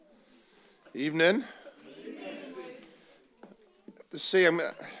Evening. To say,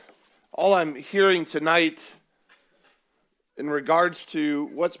 all I'm hearing tonight in regards to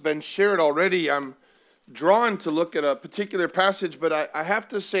what's been shared already, I'm drawn to look at a particular passage, but I have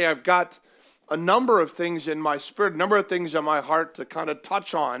to say I've got a number of things in my spirit, a number of things in my heart to kind of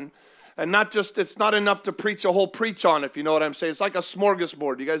touch on, and not just, it's not enough to preach a whole preach on, if you know what I'm saying. It's like a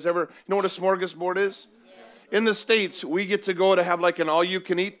smorgasbord. You guys ever, you know what a smorgasbord is? In the States, we get to go to have like an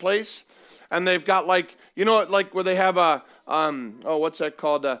all-you-can-eat place. And they've got like, you know, like where they have a, what's that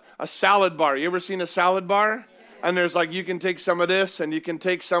called? A salad bar. You ever seen a salad bar? And there's like, you can take some of this and you can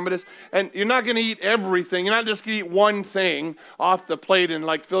take some of this. And you're not going to eat everything. You're not just going to eat one thing off the plate and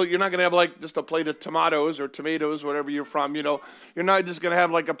like fill. You're not going to have like just a plate of tomatoes, wherever you're from, you know. You're not just going to have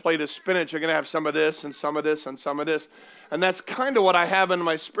like a plate of spinach. You're going to have some of this and some of this and some of this. And that's kind of what I have in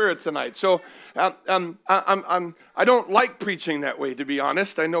my spirit tonight. So I don't like preaching that way, to be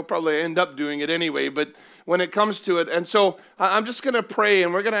honest. I know probably I end up doing it anyway, but when it comes to it. And so I'm just going to pray,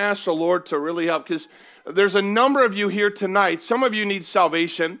 and we're going to ask the Lord to really help, because there's a number of you here tonight. Some of you need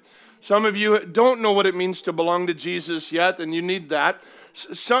salvation. Some of you don't know what it means to belong to Jesus yet, and you need that.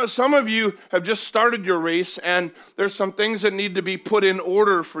 Some of you have just started your race, and there's some things that need to be put in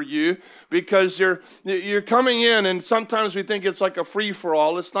order for you, because you're coming in, and sometimes we think it's like a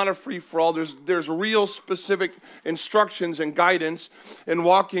free-for-all. It's not a free-for-all. There's real specific instructions and guidance in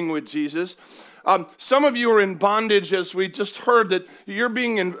walking with Jesus. Some of you are in bondage, as we just heard, that you're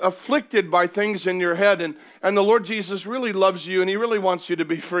being afflicted by things in your head, and the Lord Jesus really loves you, and He really wants you to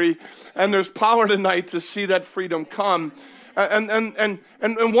be free, and there's power tonight to see that freedom come. And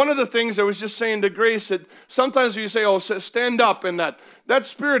one of the things I was just saying to Grace, that sometimes you say, oh, stand up, and that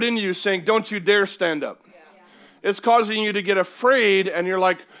spirit in you saying, don't you dare stand up. It's causing you to get afraid, and you're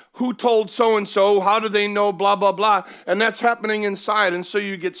like, who told so-and-so? How do they know? Blah, blah, blah. And that's happening inside, and so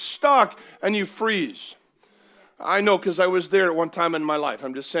you get stuck, and you freeze. I know, because I was there at one time in my life.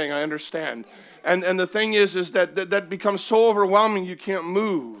 I'm just saying, I understand. And the thing is that becomes so overwhelming, you can't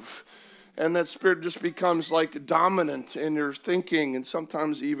move. And that spirit just becomes like dominant in your thinking, and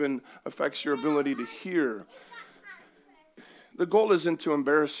sometimes even affects your ability to hear. The goal isn't to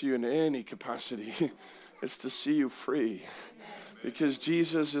embarrass you in any capacity. It's to see you free, because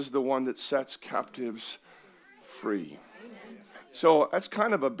Jesus is the one that sets captives free. So that's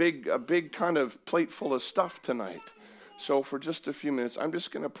kind of a big kind of plate full of stuff tonight. So for just a few minutes, I'm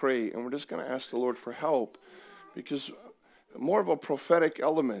just going to pray, and we're just going to ask the Lord for help, because more of a prophetic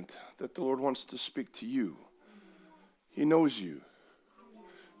element that the Lord wants to speak to you. He knows you.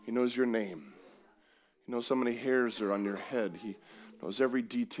 He knows your name. He knows how many hairs are on your head. He knows every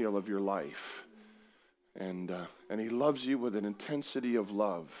detail of your life. And He loves you with an intensity of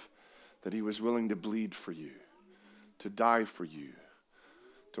love that He was willing to bleed for you, to die for you,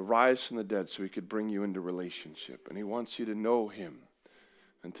 to rise from the dead so He could bring you into relationship. And He wants you to know Him,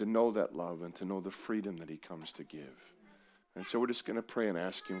 and to know that love, and to know the freedom that He comes to give. And so we're just going to pray and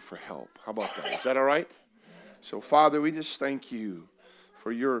ask Him for help. How about that? Is that all right? So, Father, we just thank You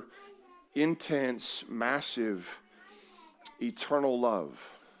for Your intense, massive, eternal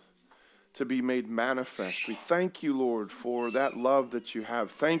love to be made manifest. We thank You, Lord, for that love that You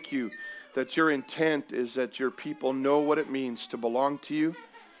have. Thank You that Your intent is that Your people know what it means to belong to You,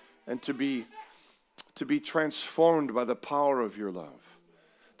 and to be transformed by the power of Your love,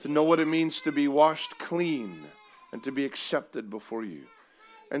 to know what it means to be washed clean and to be accepted before You.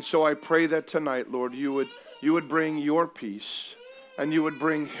 And so I pray that tonight, Lord, You would bring Your peace, and You would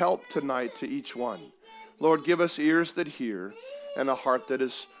bring help tonight to each one. Lord, give us ears that hear, and a heart that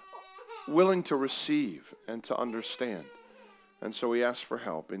is willing to receive and to understand. And so we ask for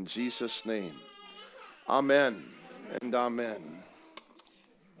help in Jesus' name. Amen and amen.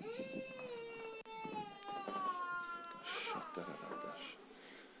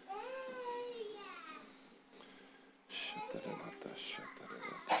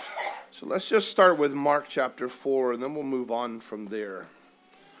 So let's just start with Mark chapter 4, and then we'll move on from there.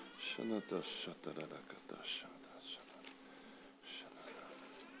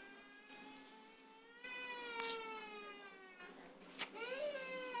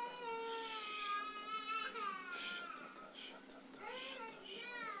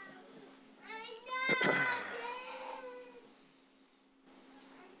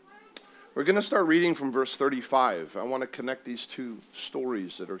 We're going to start reading from verse 35. I want to connect these two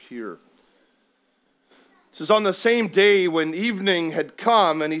stories that are here. It says, on the same day when evening had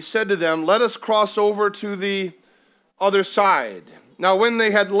come, and He said to them, let us cross over to the other side. Now when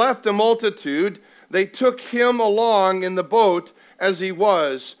they had left the multitude, they took Him along in the boat as He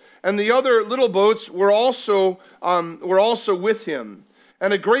was, and the other little boats were also with Him.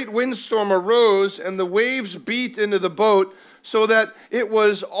 And a great windstorm arose, and the waves beat into the boat so that it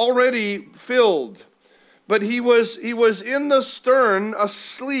was already filled. But he was in the stern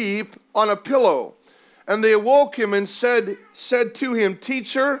asleep on a pillow. And they awoke him and said to him,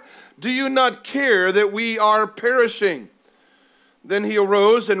 Teacher, do you not care that we are perishing? Then he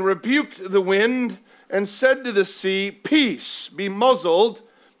arose and rebuked the wind and said to the sea, Peace, be muzzled,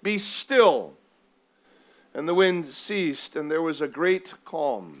 be still. And the wind ceased, and there was a great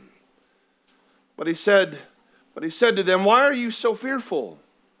calm. But he said to them, Why are you so fearful?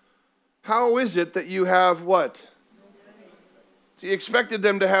 How is it that you have what? So he expected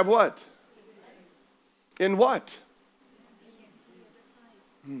them to have what? In what?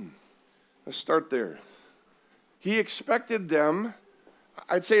 Let's start there. He expected them,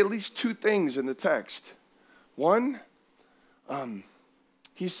 I'd say at least two things in the text. One,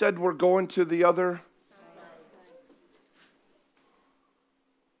 he said we're going to the other.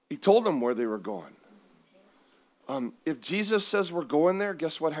 He told them where they were going. If Jesus says we're going there,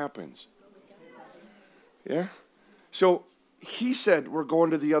 guess what happens? Yeah? So he said we're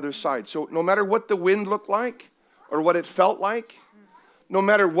going to the other side. So no matter what the wind looked like or what it felt like, no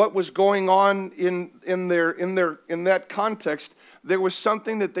matter what was going on in that context, there was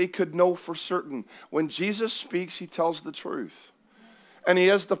something that they could know for certain. When Jesus speaks, he tells the truth. And he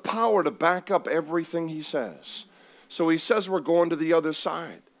has the power to back up everything he says. So he says we're going to the other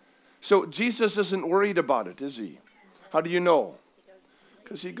side. So Jesus isn't worried about it, is he? How do you know?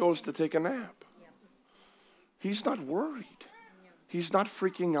 Because he goes to take a nap. He's not worried. He's not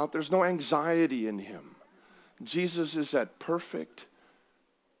freaking out. There's no anxiety in him. Jesus is at perfect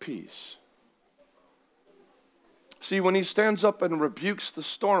peace. See, when he stands up and rebukes the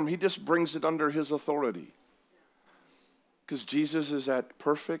storm, he just brings it under his authority. Because Jesus is at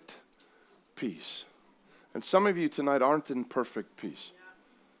perfect peace. And some of you tonight aren't in perfect peace.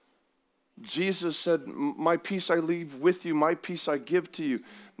 Jesus said, my peace I leave with you, my peace I give to you.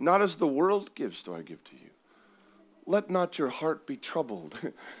 Not as the world gives do I give to you. Let not your heart be troubled,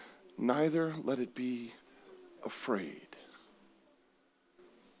 neither let it be afraid.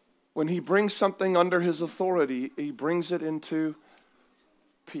 When he brings something under his authority, he brings it into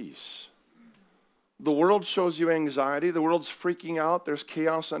peace. The world shows you anxiety. The world's freaking out. There's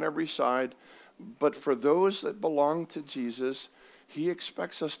chaos on every side. But for those that belong to Jesus, he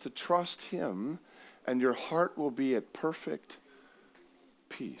expects us to trust him, and your heart will be at perfect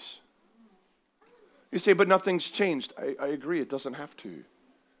peace. You say, but nothing's changed. I agree, it doesn't have to.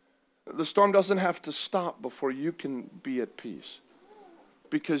 The storm doesn't have to stop before you can be at peace.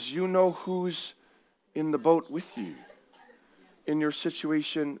 Because you know who's in the boat with you, in your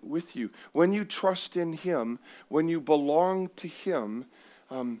situation with you. When you trust in him, when you belong to him,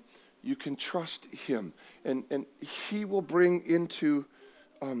 you can trust him. And he will bring into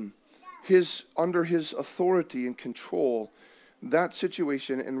under his authority and control that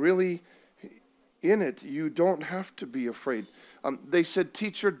situation. And really, in it, you don't have to be afraid. They said,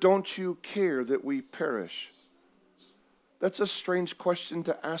 Teacher, don't you care that we perish? That's a strange question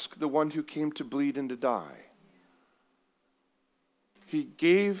to ask the one who came to bleed and to die. He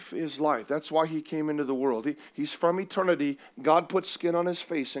gave his life. That's why he came into the world. He's from eternity. God put skin on his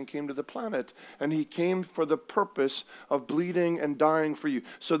face and came to the planet. And he came for the purpose of bleeding and dying for you,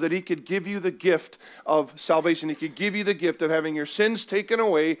 so that he could give you the gift of salvation. He could give you the gift of having your sins taken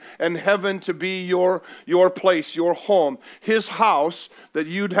away and heaven to be your place, your home, his house that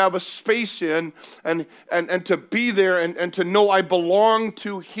you'd have a space in, and to be there and to know I belong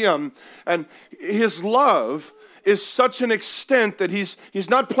to him. And his love is such an extent that he's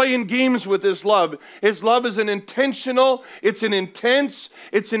not playing games with his love. His love is an intentional, it's an intense,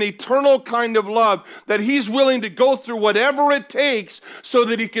 it's an eternal kind of love that he's willing to go through whatever it takes so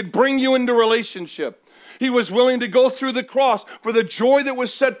that he could bring you into relationship. He was willing to go through the cross for the joy that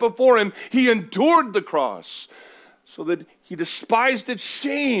was set before him. He endured the cross so that he despised its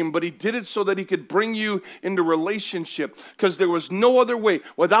shame, but he did it so that he could bring you into relationship, because there was no other way.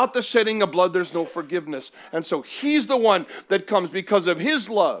 Without the shedding of blood, there's no forgiveness. And so he's the one that comes because of his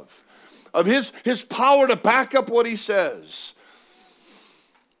love, of his power to back up what he says.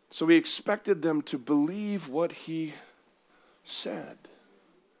 So he expected them to believe what he said.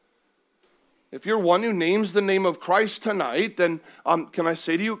 If you're one who names the name of Christ tonight, then can I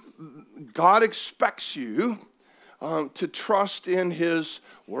say to you, God expects you to trust in his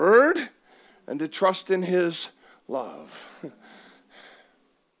word and to trust in his love.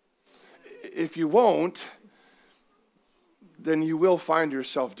 If you won't, then you will find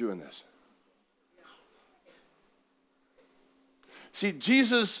yourself doing this. See,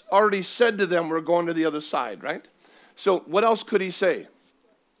 Jesus already said to them, we're going to the other side, right? So what else could he say?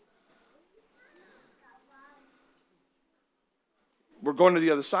 We're going to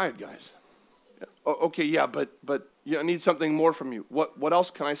the other side, guys. Okay, yeah, but I need something more from you. What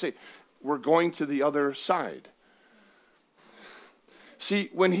else can I say? We're going to the other side. See,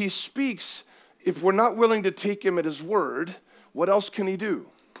 when he speaks, if we're not willing to take him at his word, what else can he do?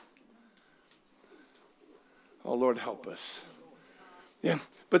 Oh, Lord, help us. Yeah,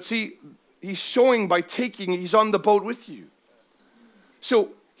 but see, he's showing by taking, he's on the boat with you.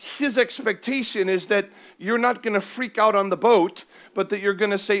 So his expectation is that you're not going to freak out on the boat, but that you're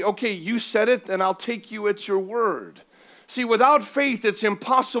going to say, okay, you said it, and I'll take you at your word. See, without faith, it's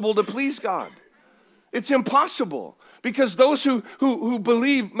impossible to please God. It's impossible. Because those who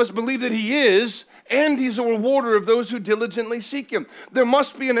believe must believe that he is, and he's a rewarder of those who diligently seek him. There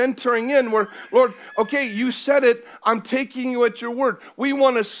must be an entering in where, Lord, okay, you said it, I'm taking you at your word. We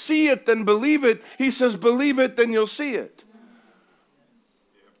want to see it, then believe it. He says, believe it, then you'll see it.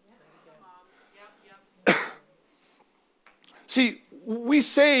 See, we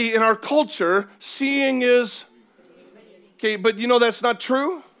say in our culture, seeing is, okay, but you know that's not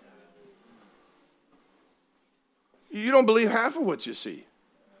true? You don't believe half of what you see.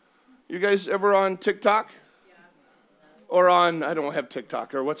 You guys ever on TikTok? Or on, I don't have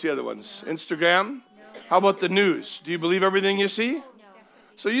TikTok, or what's the other ones? Instagram? How about the news? Do you believe everything you see?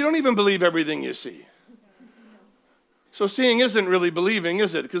 So you don't even believe everything you see. So seeing isn't really believing,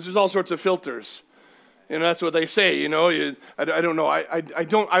 is it? Because there's all sorts of filters. You know, that's what they say, you know. I don't know.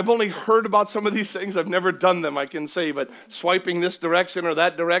 I've only heard about some of these things. I've never done them, I can say. But swiping this direction or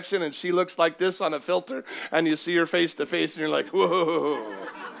that direction, and she looks like this on a filter, and you see her face to face, and you're like, whoa.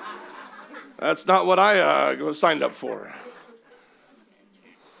 That's not what I was signed up for.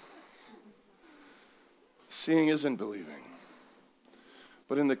 Seeing isn't believing.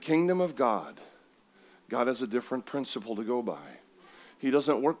 But in the kingdom of God, God has a different principle to go by. He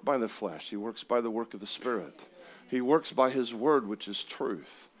doesn't work by the flesh. He works by the work of the Spirit. He works by his word, which is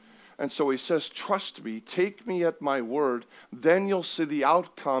truth. And so he says, trust me, take me at my word, then you'll see the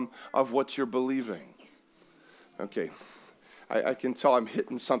outcome of what you're believing. Okay, I can tell I'm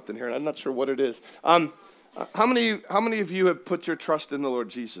hitting something here, and I'm not sure what it is. How many of you have put your trust in the Lord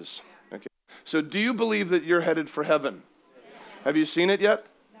Jesus? Okay. So do you believe that you're headed for heaven? Have you seen it yet?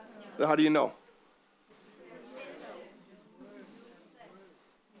 How do you know?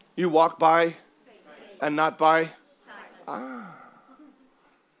 You walk by and not by?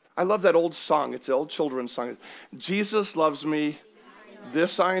 I love that old song. It's an old children's song. Jesus loves me,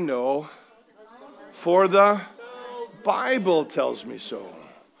 this I know, for the Bible tells me so.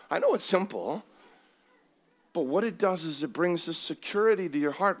 I know it's simple, but what it does is it brings this security to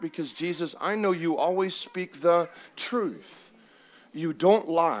your heart because Jesus, I know you always speak the truth. You don't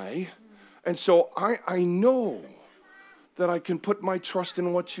lie, and so I know that I can put my trust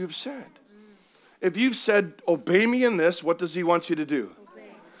in what you've said. If you've said, obey me in this, what does he want you to do? Obey.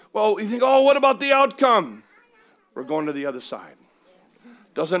 Well, you think, oh, what about the outcome? We're going to the other side.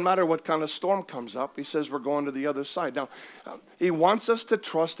 Doesn't matter what kind of storm comes up. He says we're going to the other side. Now, he wants us to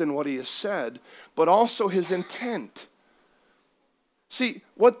trust in what he has said, but also his intent. See,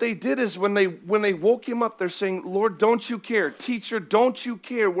 what they did is when they woke him up, they're saying, Lord, don't you care? Teacher, don't you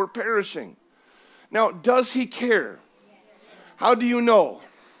care? We're perishing. Now, does he care? How do you know?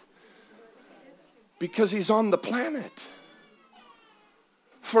 Because he's on the planet.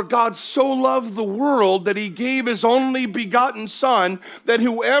 For God so loved the world that he gave his only begotten Son, that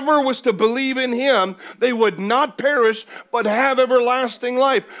whoever was to believe in him, they would not perish, but have everlasting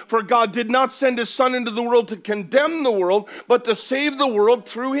life. For God did not send his Son into the world to condemn the world, but to save the world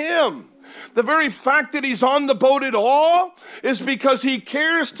through him. The very fact that he's on the boat at all is because he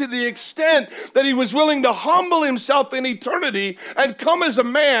cares to the extent that he was willing to humble himself in eternity and come as a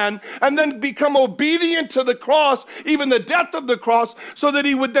man and then become obedient to the cross, even the death of the cross, so that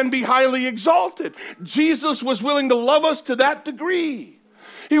he would then be highly exalted. Jesus was willing to love us to that degree.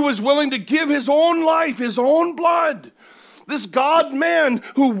 He was willing to give his own life, his own blood. This God-man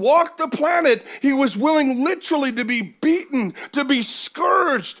who walked the planet, he was willing literally to be beaten, to be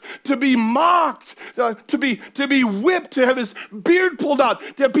scourged, to be mocked, to be whipped, to have his beard pulled out,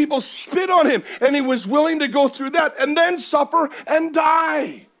 to have people spit on him. And he was willing to go through that and then suffer and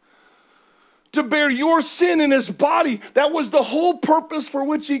die. To bear your sin in his body. That was the whole purpose for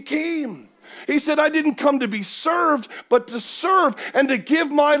which he came. He said, I didn't come to be served, but to serve and to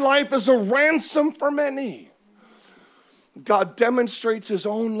give my life as a ransom for many. God demonstrates his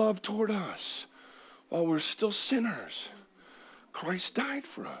own love toward us. While we're still sinners, Christ died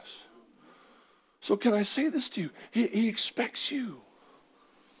for us. So can I say this to you? He expects you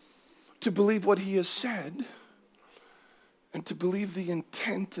to believe what he has said and to believe the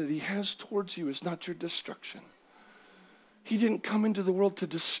intent that he has towards you is not your destruction. He didn't come into the world to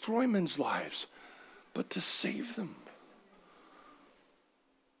destroy men's lives, but to save them.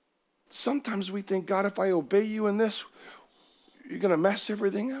 Sometimes we think, God, if I obey you in this, you're going to mess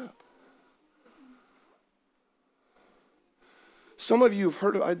everything up. Some of you have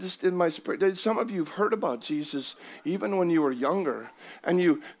heard, some of you have heard about Jesus even when you were younger, and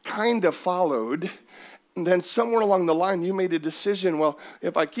you kind of followed, and then somewhere along the line you made a decision, well,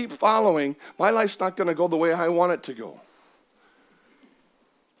 if I keep following, my life's not going to go the way I want it to go.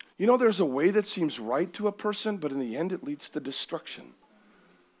 You know, there's a way that seems right to a person, but in the end it leads to destruction.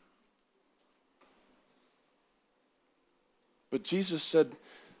 But Jesus said,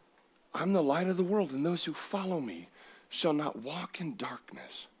 I'm the light of the world, and those who follow me shall not walk in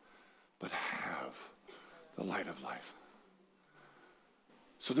darkness, but have the light of life.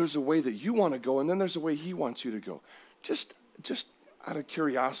 So there's a way that you want to go, and then there's a way he wants you to go. Just out of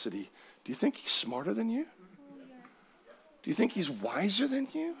curiosity, do you think he's smarter than you? Do you think he's wiser than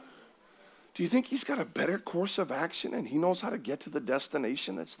you? Do you think he's got a better course of action and he knows how to get to the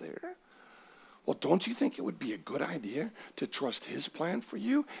destination that's there? Well, don't you think it would be a good idea to trust his plan for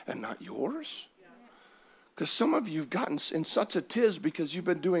you and not yours? Because some of you have gotten in such a tiz because you've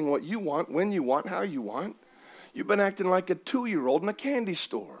been doing what you want, when you want, how you want. You've been acting like a 2-year-old in a candy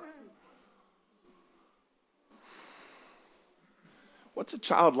store. What's a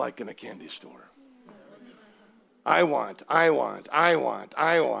child like in a candy store? I want.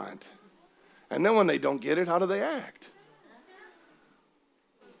 And then when they don't get it, how do they act?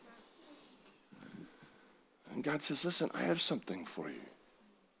 And God says, listen, I have something for you.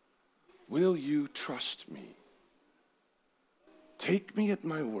 Will you trust me? Take me at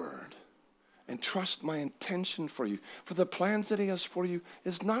my word and trust my intention for you. For the plans that he has for you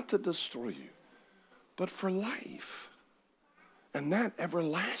is not to destroy you, but for life. And that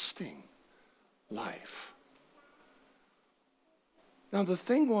everlasting life. Now the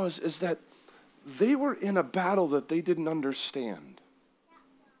thing is that they were in a battle that they didn't understand.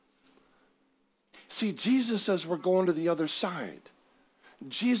 See, Jesus says we're going to the other side.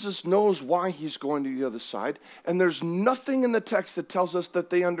 Jesus knows why he's going to the other side, and there's nothing in the text that tells us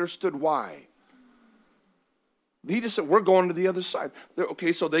that they understood why. He just said, we're going to the other side.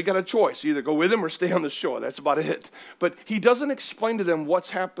 Okay, so they got a choice. Either go with him or stay on the shore. That's about it. But he doesn't explain to them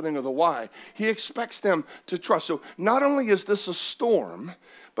what's happening or the why. He expects them to trust. So not only is this a storm,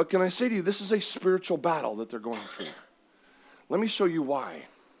 but can I say to you, this is a spiritual battle that they're going through. Let me show you why.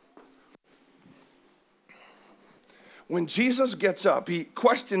 When Jesus gets up, he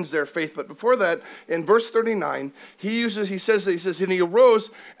questions their faith. But before that, in verse 39, he says, and he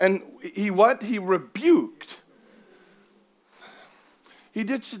arose and he what? He rebuked. It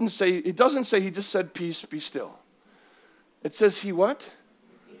doesn't say, he just said, peace, be still. It says he what?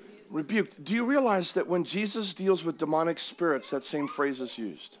 Rebuked. Do you realize that when Jesus deals with demonic spirits, that same phrase is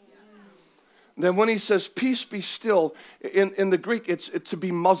used? Then when he says, peace, be still, in the Greek, it's to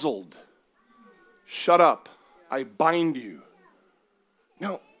be muzzled. Shut up. I bind you.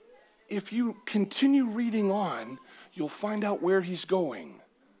 Now, if you continue reading on, you'll find out where he's going.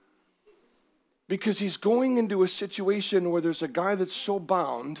 Because he's going into a situation where there's a guy that's so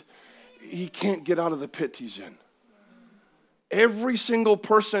bound, he can't get out of the pit he's in. Every single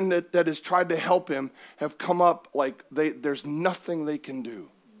person that has tried to help him have come up like there's nothing they can do.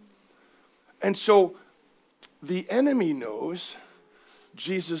 And so the enemy knows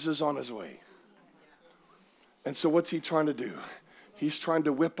Jesus is on his way. And so what's he trying to do? He's trying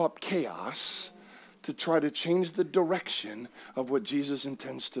to whip up chaos to try to change the direction of what Jesus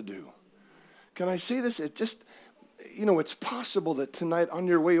intends to do. Can I say this? It's possible that tonight on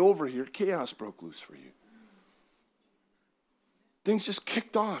your way over here, chaos broke loose for you. Things just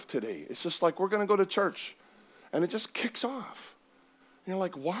kicked off today. It's just like we're going to go to church, and it just kicks off. And you're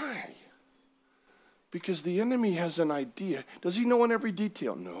like, why? Because the enemy has an idea. Does he know in every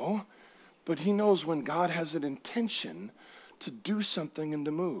detail? No. But he knows when God has an intention to do something and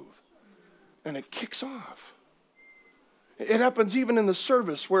to move. And it kicks off. It happens even in the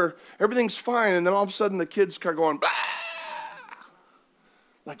service where everything's fine and then all of a sudden the kids start going, bah!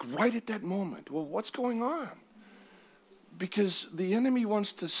 Like right at that moment. Well, what's going on? Because the enemy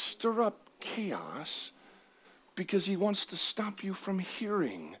wants to stir up chaos because he wants to stop you from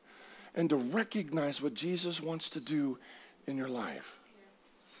hearing and to recognize what Jesus wants to do in your life.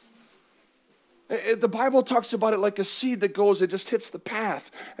 The Bible talks about it like a seed that goes, it just hits the path.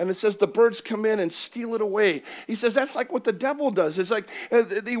 And it says the birds come in and steal it away. He says that's like what the devil does. It's like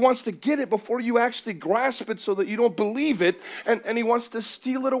he wants to get it before you actually grasp it so that you don't believe it. And he wants to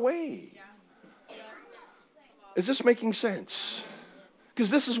steal it away. Is this making sense? Because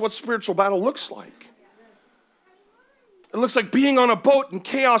this is what spiritual battle looks like. It looks like being on a boat and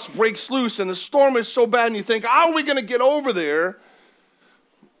chaos breaks loose and the storm is so bad and you think, how are we going to get over there?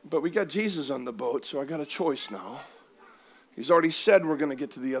 But we got Jesus on the boat, so I got a choice now. He's already said we're going to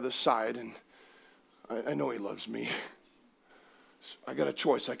get to the other side, and I know he loves me. So I got a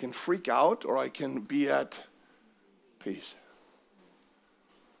choice. I can freak out or I can be at peace.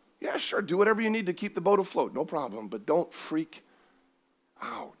 Yeah, sure, do whatever you need to keep the boat afloat, no problem, but don't freak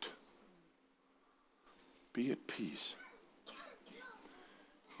out. Be at peace.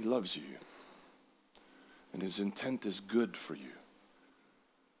 He loves you, and his intent is good for you.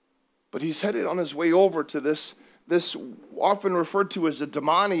 But he's headed on his way over to this often referred to as a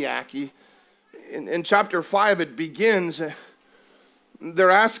demoniac. In chapter 5, it begins,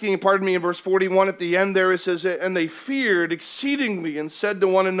 they're asking, pardon me, in verse 41 at the end there, it says, and they feared exceedingly and said to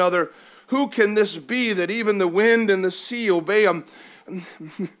one another, who can this be that even the wind and the sea obey him?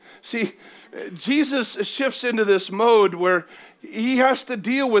 See, Jesus shifts into this mode where he has to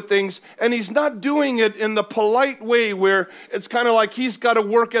deal with things, and he's not doing it in the polite way where it's kind of like he's got to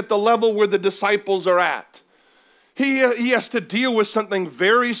work at the level where the disciples are at. He has to deal with something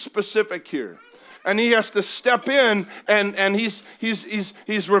very specific here. And he has to step in, and he's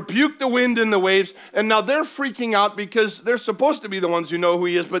rebuked the wind and the waves, and now they're freaking out because they're supposed to be the ones who know who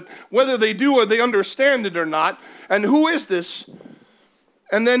he is, but whether they do or they understand it or not, and who is this?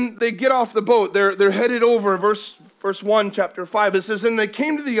 And then they get off the boat. They're headed over, verse 1, chapter 5. It says, and they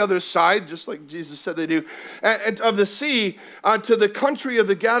came to the other side, just like Jesus said they do, of the sea, to the country of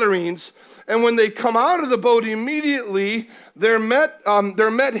the Gadarenes. And when they come out of the boat, immediately there met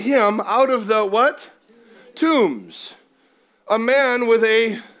him out of the what? Tombs. A man with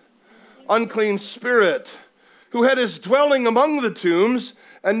a unclean spirit, who had his dwelling among the tombs,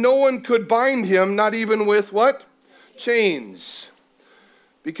 and no one could bind him, not even with what? Chains.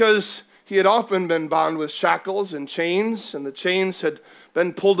 Because he had often been bound with shackles and chains, and the chains had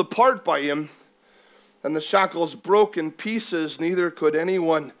been pulled apart by him, and the shackles broke in pieces, neither could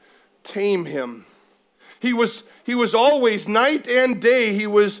anyone tame him. He was always, night and day, he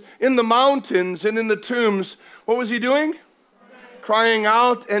was in the mountains and in the tombs. What was he doing? Crying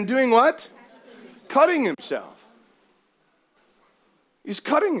out and doing what? Cutting himself. He's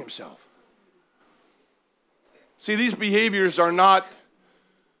cutting himself. See, these behaviors are not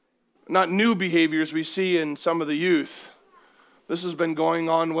new behaviors we see in some of the youth. This has been going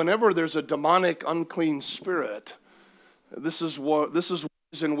on whenever there's a demonic, unclean spirit. This is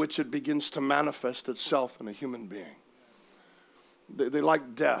ways in which it begins to manifest itself in a human being. They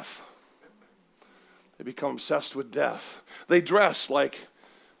like death. They become obsessed with death. They dress like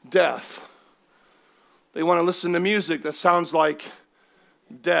death. They want to listen to music that sounds like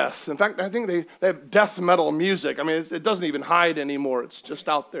death. In fact, I think they have death metal music. I mean, it doesn't even hide anymore. It's just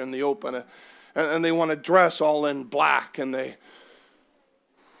out there in the open. And they want to dress all in black, and they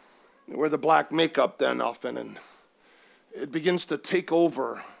wear the black makeup then often, and it begins to take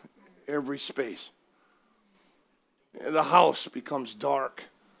over every space. The house becomes dark.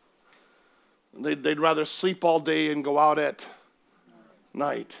 They'd rather sleep all day and go out at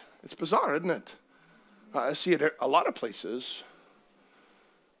night. It's bizarre, isn't it? I see it a lot of places.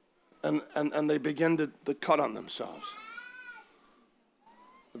 And they begin to cut on themselves.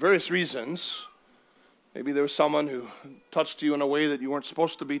 For various reasons. Maybe there was someone who touched you in a way that you weren't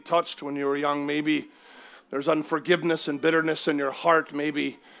supposed to be touched when you were young. Maybe there's unforgiveness and bitterness in your heart.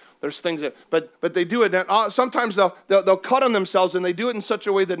 Maybe there's things that, but they do it. And sometimes they'll cut on themselves, and they do it in such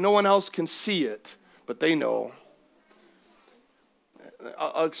a way that no one else can see it, but they know.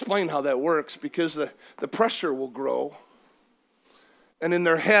 I'll explain how that works, because the pressure will grow. And in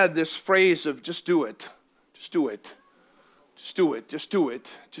their head, this phrase of just do it, just do it, just do it, just do it,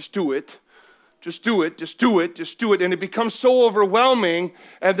 just do it, just do it, just do it, just do it. And it becomes so overwhelming.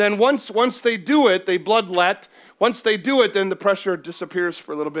 And then once they do it, they bloodlet. Once they do it, then the pressure disappears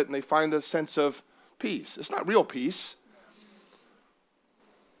for a little bit, and they find a sense of peace. It's not real peace.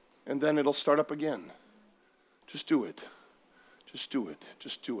 And then it'll start up again. Just do it. Just do it.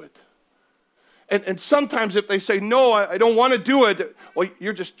 Just do it. And sometimes if they say, no, I don't want to do it, well,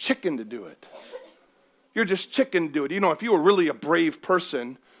 you're just chicken to do it. You're just chicken to do it. You know, if you were really a brave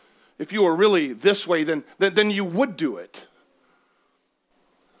person, if you were really this way, then you would do it.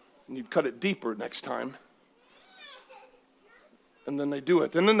 And you'd cut it deeper next time. And then they do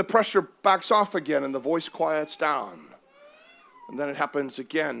it. And then the pressure backs off again, and the voice quiets down. And then it happens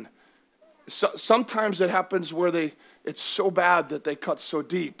again. Sometimes it happens where it's so bad that they cut so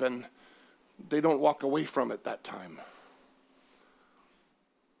deep, and they don't walk away from it that time.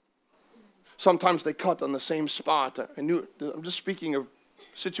 Sometimes they cut on the same spot. I'm just speaking of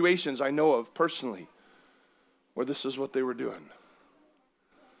situations I know of personally, where this is what they were doing.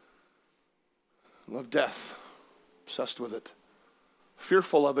 Love death, obsessed with it.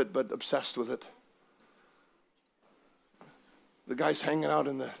 Fearful of it, but obsessed with it. The guy's hanging out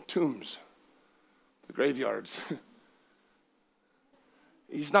in the tombs, the graveyards.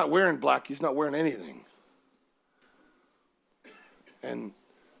 He's not wearing black. He's not wearing anything. And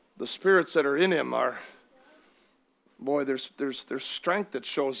the spirits that are in him are, boy, there's strength that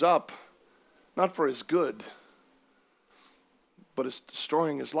shows up, not for his good, but it's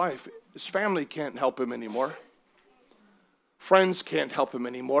destroying his life. His family can't help him anymore. Friends can't help him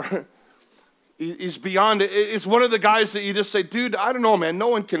anymore. He's beyond it. It's one of the guys that you just say, dude, I don't know, man, no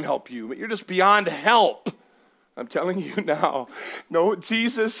one can help you. But you're just beyond help. I'm telling you now. No,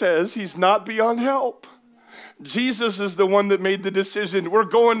 Jesus says he's not beyond help. Jesus is the one that made the decision. We're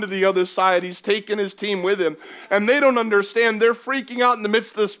going to the other side. He's taking his team with him. And they don't understand. They're freaking out in the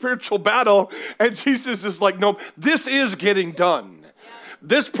midst of the spiritual battle. And Jesus is like, no, this is getting done.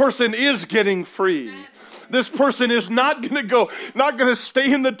 This person is getting free. This person is not going to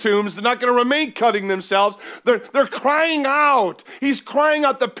stay in the tombs. They're not going to remain cutting themselves. They're crying out. He's crying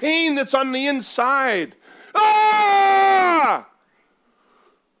out the pain that's on the inside. Ah!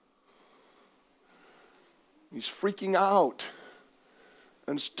 He's freaking out.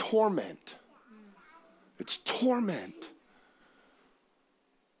 And it's torment. It's torment.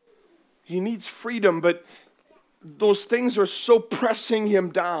 He needs freedom, but those things are so pressing him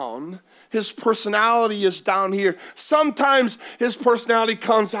down. His personality is down here. Sometimes his personality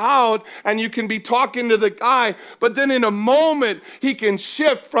comes out and you can be talking to the guy, but then in a moment he can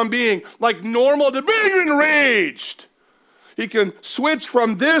shift from being like normal to being enraged. He can switch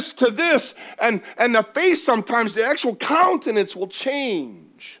from this to this, and the face sometimes, the actual countenance will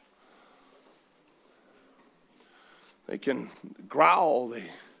change. They can growl, they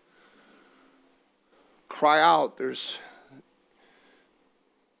cry out, there's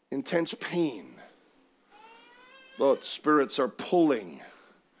intense pain. Lord, spirits are pulling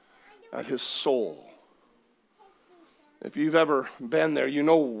at his soul. If you've ever been there, you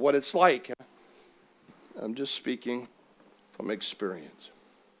know what it's like. I'm just speaking from experience.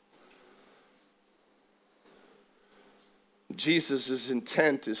 Jesus'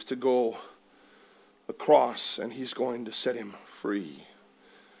 intent is to go across, and he's going to set him free.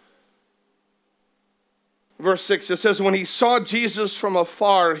 Verse 6, it says, when he saw Jesus from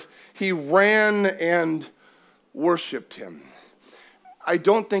afar, he ran and worshiped him. I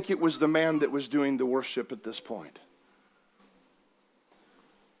don't think it was the man that was doing the worship at this point.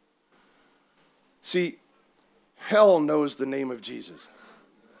 See, hell knows the name of Jesus.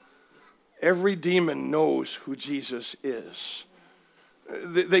 Every demon knows who Jesus is.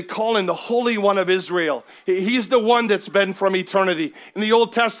 They call him the Holy One of Israel. He's the one that's been from eternity. In the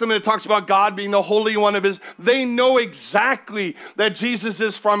Old Testament, it talks about God being the Holy One of Israel. They know exactly that Jesus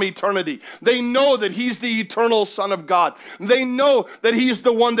is from eternity. They know that he's the eternal Son of God. They know that he's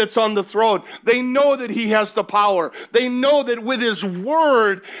the one that's on the throne. They know that he has the power. They know that with his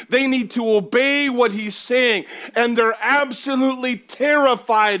word, they need to obey what he's saying. And they're absolutely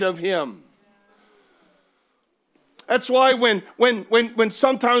terrified of him. That's why when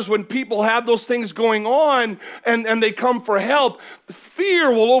sometimes when people have those things going on and they come for help,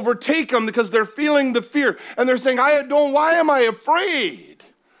 fear will overtake them because they're feeling the fear. And they're saying, why am I afraid?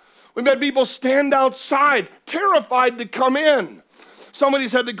 We've had people stand outside, terrified to come in.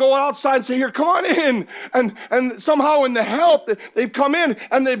 Somebody's had to go outside and say, here, come on in. And somehow in the help, they've come in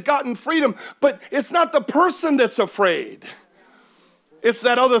and they've gotten freedom. But it's not the person that's afraid. It's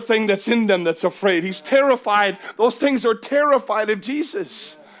that other thing that's in them that's afraid. He's terrified. Those things are terrified of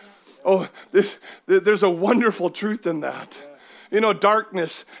Jesus. Oh, there's a wonderful truth in that. You know,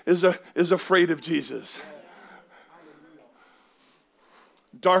 darkness is afraid of Jesus.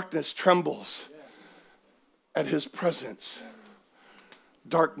 Darkness trembles at his presence.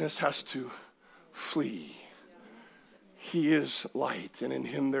 Darkness has to flee. He is light, and in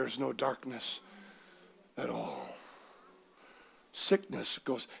him there's no darkness at all. Sickness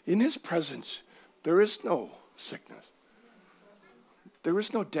goes, in his presence, there is no sickness. There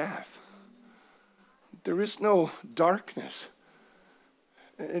is no death. There is no darkness.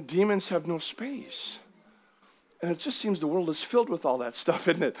 Demons have no space. And it just seems the world is filled with all that stuff,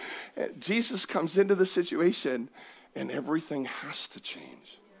 isn't it? Jesus comes into the situation and everything has to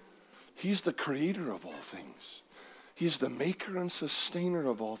change. He's the creator of all things. He's the maker and sustainer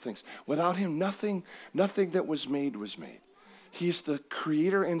of all things. Without him, nothing that was made was made. He's the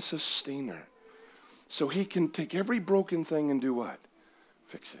creator and sustainer. So he can take every broken thing and do what?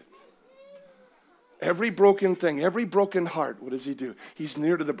 Fix it. Every broken thing, every broken heart, what does he do? He's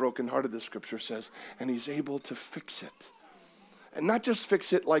near to the brokenhearted, the scripture says, and he's able to fix it. And not just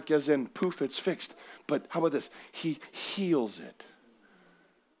fix it like as in poof, it's fixed, but how about this? He heals it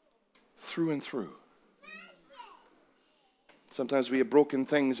through and through. Sometimes we have broken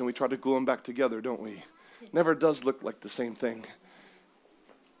things and we try to glue them back together, don't we? Never does look like the same thing.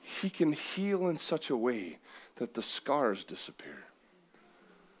 He can heal in such a way that the scars disappear.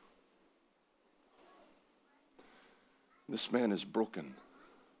 This man is broken.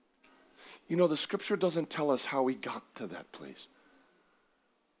 You know, the scripture doesn't tell us how he got to that place.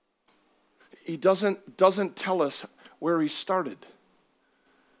 He doesn't tell us where he started.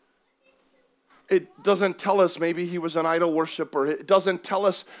 It doesn't tell us maybe he was an idol worshiper. It doesn't tell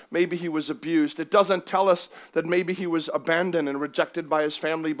us maybe he was abused. It doesn't tell us that maybe he was abandoned and rejected by his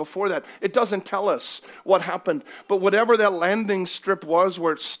family before that. It doesn't tell us what happened. But whatever that landing strip was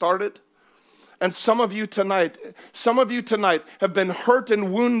where it started, and some of you tonight have been hurt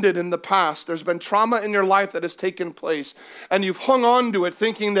and wounded in the past. There's been trauma in your life that has taken place. And you've hung on to it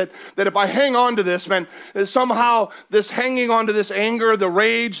thinking that if I hang on to this, man, somehow this hanging on to this anger, the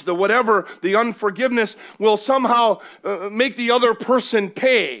rage, the whatever, the unforgiveness will somehow make the other person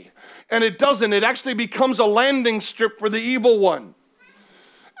pay. And it doesn't. It actually becomes a landing strip for the evil one.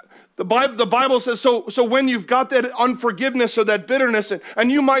 The Bible says, so when you've got that unforgiveness or that bitterness,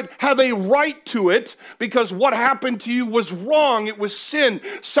 and you might have a right to it because what happened to you was wrong, it was sin.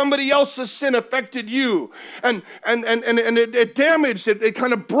 Somebody else's sin affected you. And it damaged, it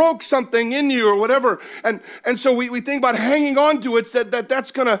kind of broke something in you or whatever. And so we think about hanging on to it,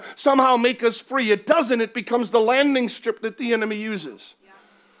 that's going to somehow make us free. It doesn't. It becomes the landing strip that the enemy uses. Yeah.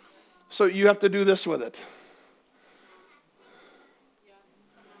 So you have to do this with it.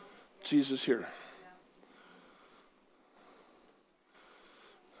 Jesus here.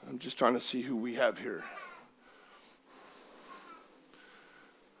 I'm just trying to see who we have here.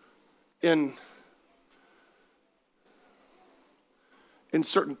 In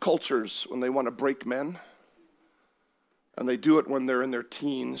certain cultures, when they want to break men, and they do it when they're in their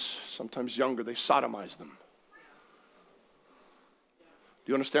teens, sometimes younger, they sodomize them.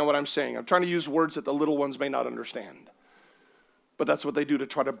 Do you understand what I'm saying? I'm trying to use words that the little ones may not understand. But that's what they do to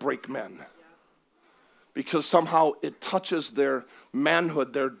try to break men. Because somehow it touches their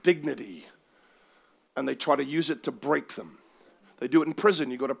manhood, their dignity, and they try to use it to break them. They do it in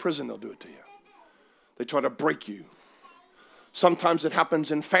prison. You go to prison, they'll do it to you. They try to break you. Sometimes it happens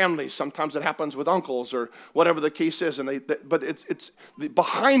in families. Sometimes it happens with uncles or whatever the case is. But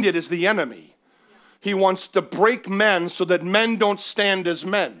behind it is the enemy. He wants to break men so that men don't stand as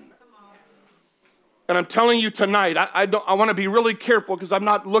men. And I'm telling you tonight, I want to be really careful because I'm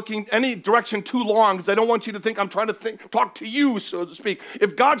not looking any direction too long because I don't want you to think I'm trying to talk to you, so to speak.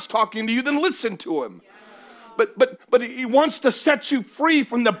 If God's talking to you, then listen to him. But he wants to set you free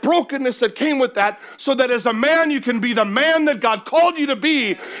from the brokenness that came with that so that as a man, you can be the man that God called you to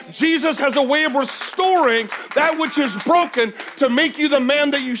be. Jesus has a way of restoring that which is broken to make you the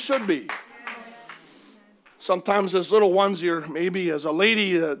man that you should be. Sometimes as little ones, maybe as a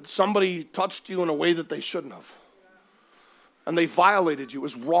lady, somebody touched you in a way that they shouldn't have. And they violated you. It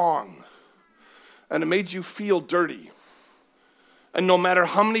was wrong. And it made you feel dirty. And no matter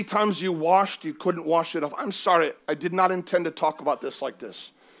how many times you washed, you couldn't wash it off. I'm sorry, I did not intend to talk about this like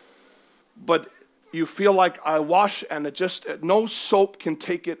this. But you feel like I wash and no soap can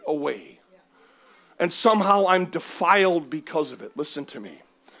take it away. And somehow I'm defiled because of it. Listen to me.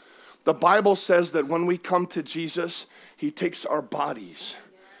 The Bible says that when we come to Jesus, he takes our bodies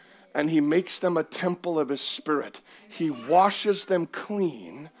and he makes them a temple of his Spirit. He washes them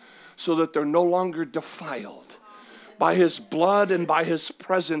clean so that they're no longer defiled. By his blood and by his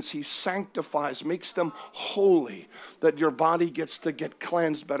presence, he sanctifies, makes them holy, that your body gets to get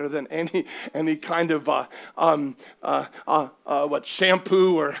cleansed better than any kind of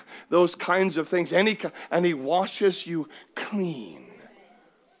shampoo or those kinds of things. And he washes you clean.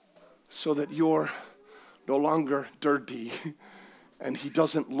 So that you're no longer dirty and he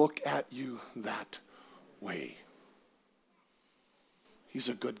doesn't look at you that way. He's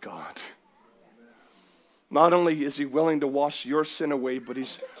a good God. Not only is he willing to wash your sin away, but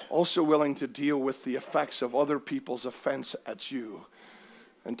he's also willing to deal with the effects of other people's offense at you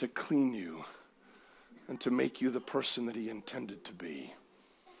and to clean you and to make you the person that he intended to be.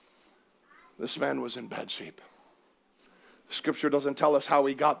 This man was in bad shape. Scripture doesn't tell us how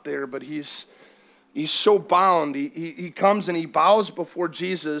he got there, but he's so bound. He comes and he bows before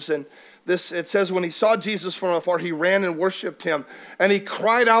Jesus. And it says when he saw Jesus from afar, he ran and worshiped him. And he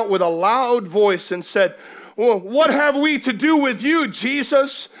cried out with a loud voice and said, well, what have we to do with you,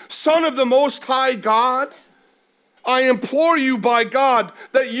 Jesus, Son of the Most High God? I implore you by God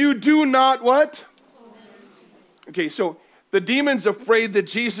that you do not what? Okay, so the demon's afraid that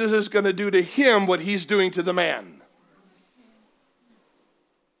Jesus is going to do to him what he's doing to the man.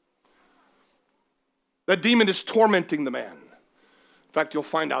 That demon is tormenting the man. In fact, you'll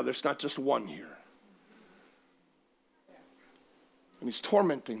find out there's not just one here. And he's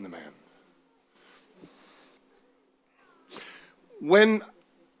tormenting the man.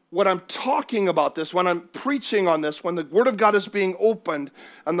 When I'm talking about this, when I'm preaching on this, when the Word of God is being opened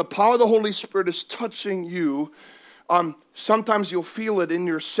and the power of the Holy Spirit is touching you, sometimes you'll feel it in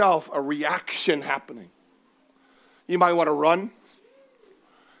yourself, a reaction happening. You might want to run.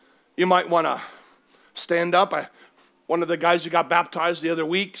 You might want to stand up. One of the guys who got baptized the other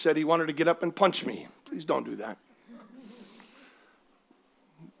week said he wanted to get up and punch me. Please don't do that.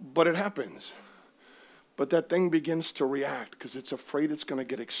 But it happens. But that thing begins to react because it's afraid it's going to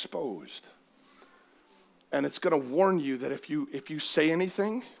get exposed. And it's going to warn you that if you say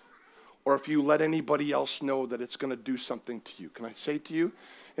anything or if you let anybody else know, that it's going to do something to you. Can I say to you,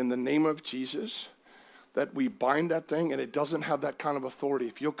 in the name of Jesus, that we bind that thing, and it doesn't have that kind of authority.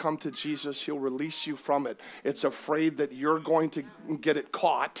 If you'll come to Jesus, he'll release you from it. It's afraid that you're going to get it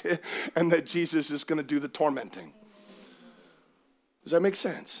caught and that Jesus is going to do the tormenting. Does that make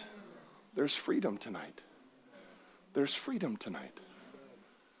sense? There's freedom tonight. There's freedom tonight.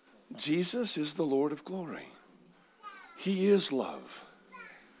 Jesus is the Lord of glory. He is love.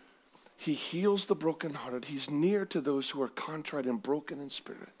 He heals the brokenhearted. He's near to those who are contrite and broken in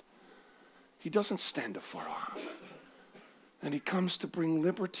spirit. He doesn't stand afar off. And he comes to bring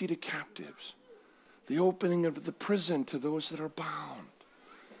liberty to captives, the opening of the prison to those that are bound.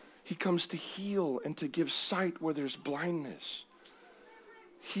 He comes to heal and to give sight where there's blindness.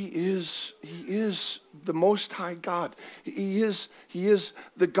 He is the Most High God. He is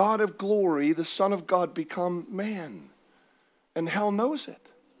the God of glory, the Son of God become man. And hell knows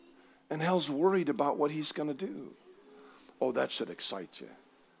it. And hell's worried about what he's going to do. Oh, that should excite you.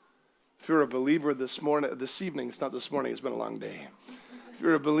 If you're a believer this evening, it's not this morning, it's been a long day. If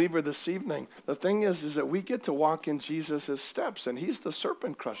you're a believer this evening, the thing is that we get to walk in Jesus' steps, and he's the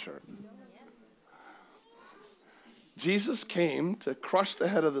serpent crusher. Jesus came to crush the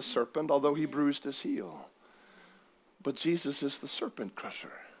head of the serpent, although he bruised his heel. But Jesus is the serpent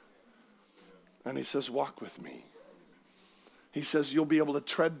crusher. And he says, walk with me. He says, you'll be able to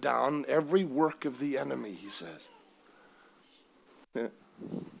tread down every work of the enemy, he says. Yeah.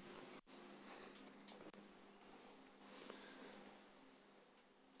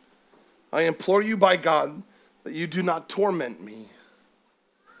 I implore you by God that you do not torment me.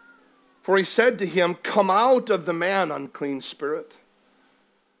 For he said to him, come out of the man, unclean spirit.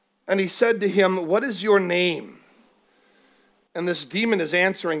 And he said to him, what is your name? And this demon is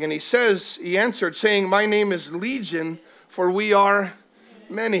answering, and he answered, saying, my name is Legion, for we are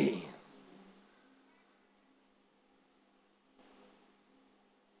many.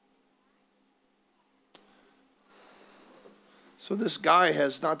 So this guy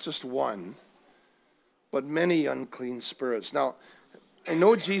has not just one, but many unclean spirits. Now, I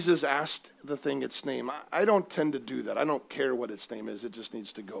know Jesus asked the thing its name. I don't tend to do that. I don't care what its name is. It just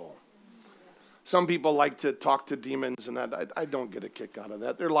needs to go. Some people like to talk to demons, and that I don't get a kick out of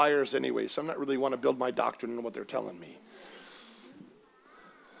that. They're liars anyway, so I'm not really want to build my doctrine on what they're telling me.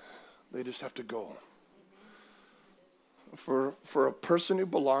 They just have to go. For a person who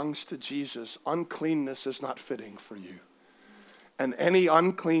belongs to Jesus, uncleanness is not fitting for you. And any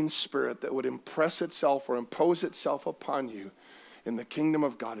unclean spirit that would impress itself or impose itself upon you in the kingdom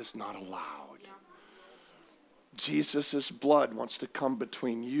of God is not allowed. Yeah. Jesus' blood wants to come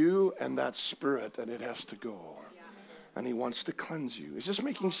between you and that spirit, and it has to go. Yeah. And he wants to cleanse you. Is this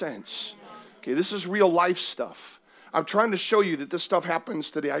making sense? Okay, this is real life stuff. I'm trying to show you that this stuff happens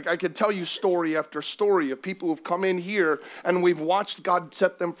today. I could tell you story after story of people who've come in here and we've watched God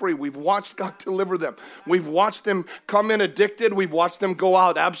set them free. We've watched God deliver them. We've watched them come in addicted. We've watched them go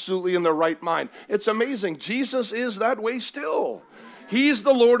out absolutely in their right mind. It's amazing. Jesus is that way still. He's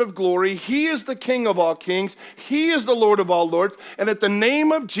the Lord of glory. He is the King of all kings. He is the Lord of all lords. And at the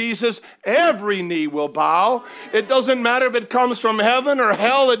name of Jesus, every knee will bow. It doesn't matter if it comes from heaven or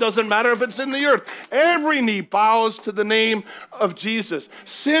hell. It doesn't matter if it's in the earth. Every knee bows to the name of Jesus.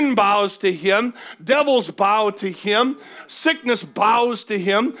 Sin bows to him. Devils bow to him. Sickness bows to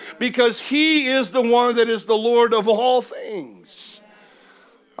him because he is the one that is the Lord of all things.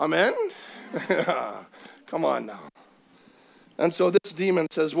 Amen? Come on now. And so this demon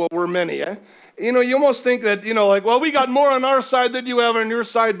says, well, we're many, eh? You know, you almost think that, like, well, we got more on our side than you have on your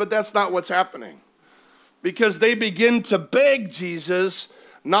side, but that's not what's happening. because they begin to beg Jesus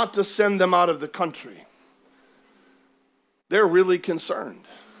not to send them out of the country. They're really concerned.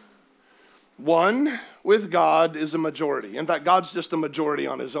 One, with God is a majority. In fact, God's just a majority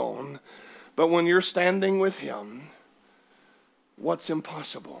on his own. But when you're standing with him, what's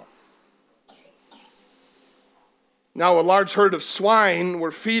impossible? Now, a large herd of swine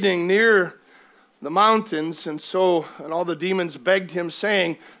were feeding near the mountains, and all the demons begged him,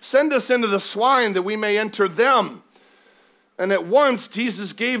 saying, "Send us into the swine that we may enter them." And at once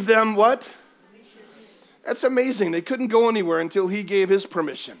Jesus gave them what? That's amazing. They couldn't go anywhere until he gave his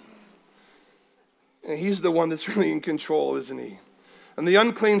permission. And he's the one that's really in control, isn't he? And the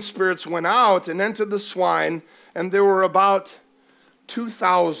unclean spirits went out and entered the swine, and there were about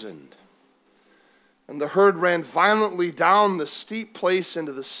 2,000. And the herd ran violently down the steep place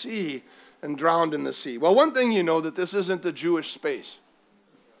into the sea and drowned in the sea. Well, one thing you know, that this isn't the Jewish space,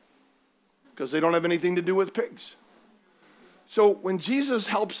 because they don't have anything to do with pigs. So when Jesus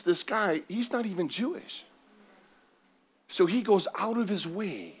helps this guy, he's not even Jewish. So he goes out of his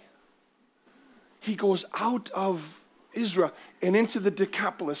way. He goes out of Israel and into the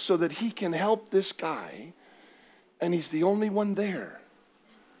Decapolis so that he can help this guy, and he's the only one there.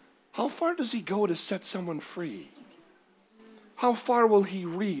 How far does he go to set someone free? How far will he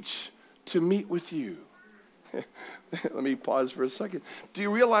reach to meet with you? Let me pause for a second. Do you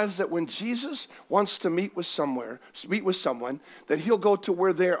realize that when Jesus wants to meet with someone, that he'll go to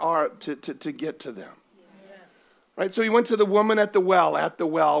where they are to get to them? Yes. Right? So he went to the woman at the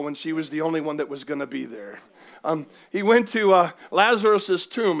well when she was the only one that was going to be there. He went to Lazarus'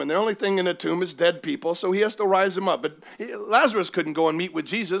 tomb, and the only thing in the tomb is dead people, so he has to rise him up. But Lazarus couldn't go and meet with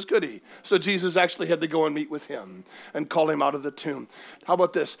Jesus, could he? So Jesus actually had to go and meet with him and call him out of the tomb. How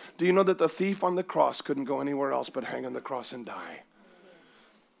about this? Do you know that the thief on the cross couldn't go anywhere else but hang on the cross and die?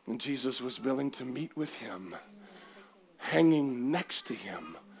 And Jesus was willing to meet with him, hanging next to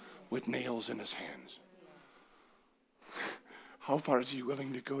him with nails in his hands. How far is he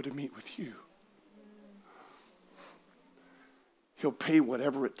willing to go to meet with you? He'll pay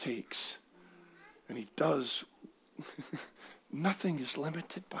whatever it takes. And he does. Nothing is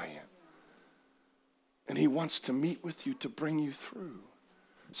limited by him. And he wants to meet with you to bring you through.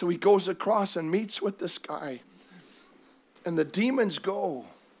 So he goes across and meets with this guy. And the demons go.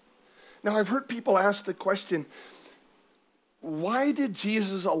 Now, I've heard people ask the question, why did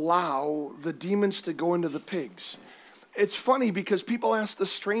Jesus allow the demons to go into the pigs? It's funny because people ask the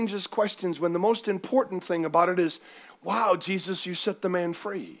strangest questions when the most important thing about it is, wow, Jesus, you set the man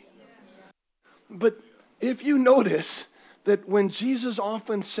free. But if you notice that when Jesus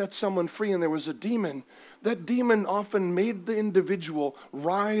often set someone free and there was a demon, that demon often made the individual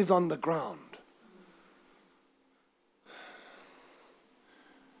writhe on the ground.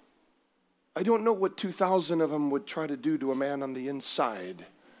 I don't know what 2,000 of them would try to do to a man on the inside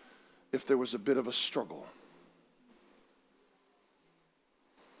if there was a bit of a struggle.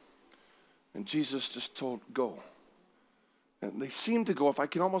 And Jesus just told, go. And they seemed to go, if I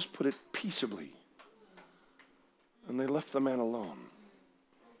can almost put it, peaceably. And they left the man alone.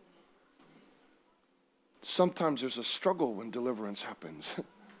 Sometimes there's a struggle when deliverance happens.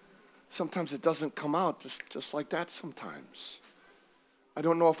 Sometimes it doesn't come out just like that sometimes. I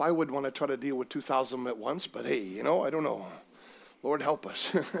don't know if I would want to try to deal with 2,000 at once, but hey, I don't know. Lord help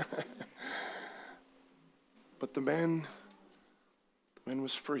us. But the man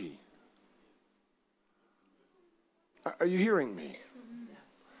was free. Are you hearing me?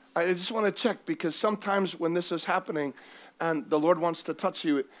 I just want to check, because sometimes when this is happening and the Lord wants to touch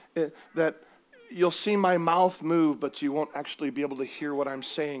you, that you'll see my mouth move, but you won't actually be able to hear what I'm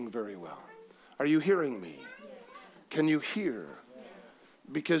saying very well. Are you hearing me? Can you hear?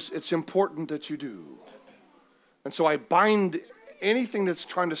 Because it's important that you do. And so I bind anything that's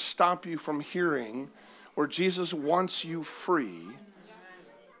trying to stop you from hearing, where Jesus wants you free.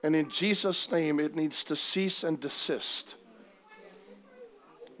 And in Jesus' name, it needs to cease and desist.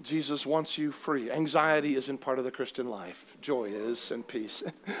 Jesus wants you free. Anxiety isn't part of the Christian life. Joy is, and peace.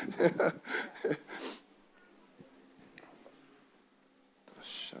 The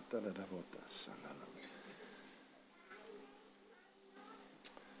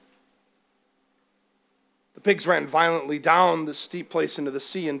pigs ran violently down the steep place into the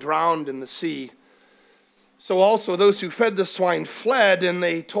sea and drowned in the sea. So also those who fed the swine fled, and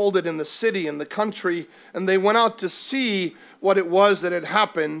they told it in the city and the country, and they went out to see what it was that had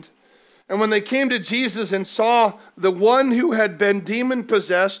happened. And when they came to Jesus and saw the one who had been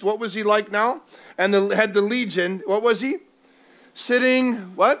demon-possessed, what was he like now? And had the legion, what was he? Sitting,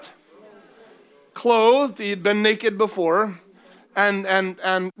 what? Clothed. He had been naked before, and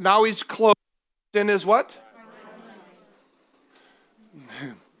now he's clothed. Sin is what?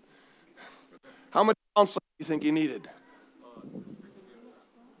 How much counseling do you think he needed?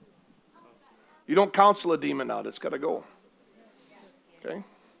 You don't counsel a demon out. It's got to go. Okay?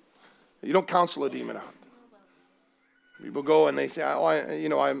 You don't counsel a demon out. People go and they say, oh,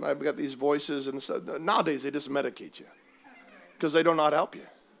 I've got these voices. And so, nowadays, they just medicate you because they don't know how to help you.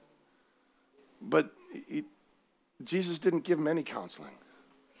 But Jesus didn't give them any counseling.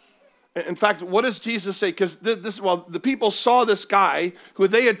 In fact, what does Jesus say? Because the people saw this guy who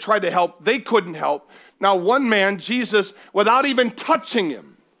they had tried to help. They couldn't help. Now, one man, Jesus, without even touching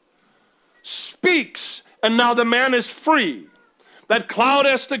him, speaks, and now the man is free. That cloud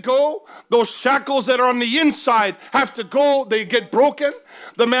has to go. Those shackles that are on the inside have to go. They get broken.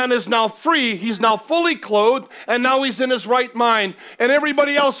 The man is now free. He's now fully clothed, and now he's in his right mind. And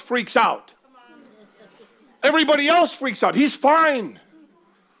everybody else freaks out. Everybody else freaks out. He's fine.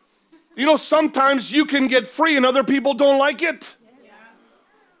 You know, sometimes you can get free and other people don't like it.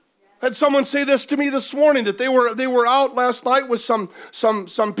 Had someone say this to me this morning, that they were out last night with some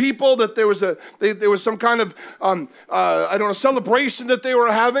people, that there was some kind of celebration that they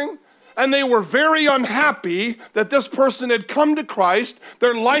were having, and they were very unhappy that this person had come to Christ.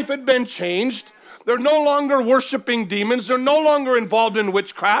 Their life had been changed. They're no longer worshiping demons. They're no longer involved in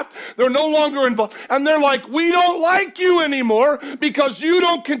witchcraft. They're no longer involved. And they're like, we don't like you anymore because you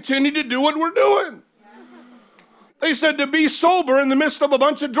don't continue to do what we're doing. They said to be sober in the midst of a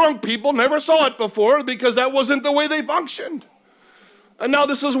bunch of drunk people, never saw it before because that wasn't the way they functioned. And now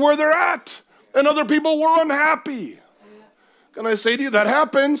this is where they're at. And other people were unhappy. Can I say to you, that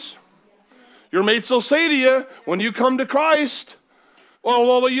happens. Your mates will say to you, when you come to Christ,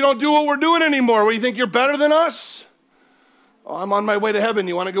 well, you don't do what we're doing anymore. What, do you think you're better than us? Oh, I'm on my way to heaven.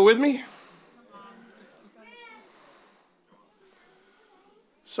 You want to go with me?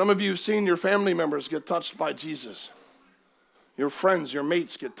 Some of you have seen your family members get touched by Jesus. Your friends, your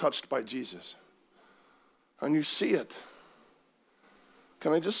mates get touched by Jesus. And you see it.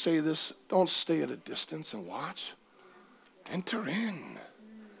 Can I just say this? Don't stay at a distance and watch. Enter in.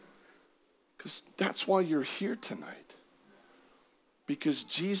 Because that's why you're here tonight. Because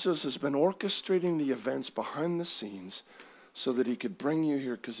Jesus has been orchestrating the events behind the scenes so that he could bring you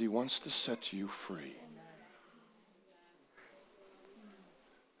here because he wants to set you free.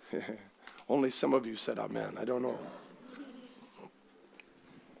 Only some of you said amen. I don't know.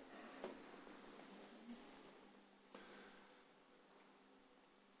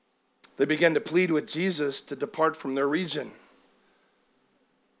 They began to plead with Jesus to depart from their region.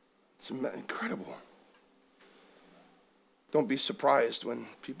 It's incredible. Don't be surprised when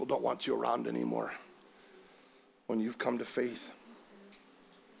people don't want you around anymore, when you've come to faith.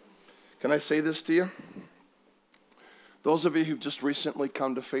 Can I say this to you? Those of you who've just recently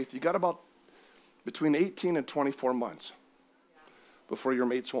come to faith, you got about between 18 and 24 months before your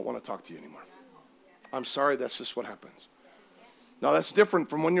mates won't want to talk to you anymore. I'm sorry, that's just what happens. Now, that's different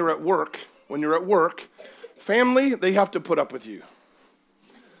from when you're at work. When you're at work, family, they have to put up with you.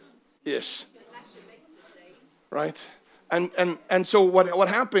 Ish. Right? And so what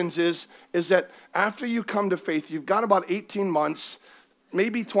happens is that after you come to faith, you've got about 18 months,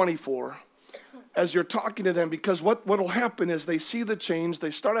 maybe 24, as you're talking to them, because what will happen is they see the change, they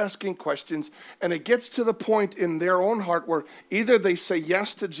start asking questions, and it gets to the point in their own heart where either they say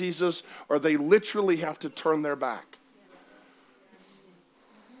yes to Jesus or they literally have to turn their back.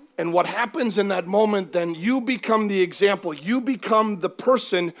 And what happens in that moment, then you become the example. You become the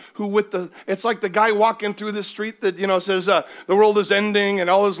person who it's like the guy walking through the street that, says the world is ending and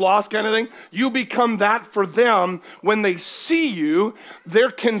all is lost kind of thing. You become that for them. When they see you, they're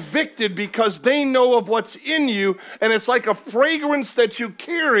convicted because they know of what's in you. And it's like a fragrance that you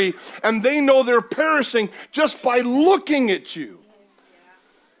carry, and they know they're perishing just by looking at you.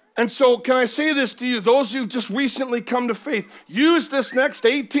 And so can I say this to you, those who've just recently come to faith, use this next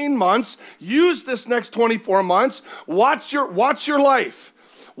 18 months, use this next 24 months, watch your life,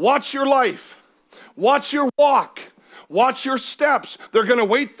 watch your life, watch your walk, watch your steps. They're going to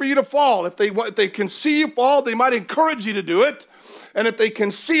wait for you to fall. If they can see you fall, they might encourage you to do it. And if they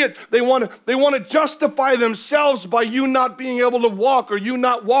can see it, they want to justify themselves by you not being able to walk or you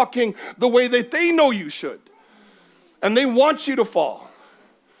not walking the way that they know you should. And they want you to fall.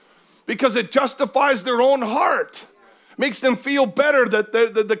 Because it justifies their own heart. Makes them feel better that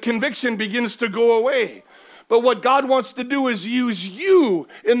the conviction begins to go away. But what God wants to do is use you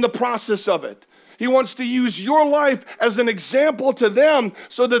in the process of it. He wants to use your life as an example to them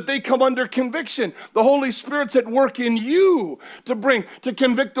so that they come under conviction. The Holy Spirit's at work in you to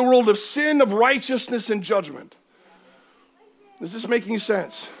convict the world of sin, of righteousness, and judgment. Is this making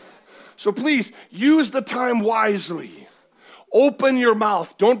sense? So please, use the time wisely. Open your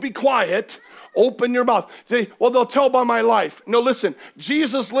mouth. Don't be quiet. Open your mouth. Say, well, they'll tell by my life. No, listen.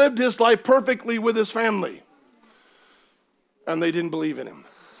 Jesus lived his life perfectly with his family. And they didn't believe in him.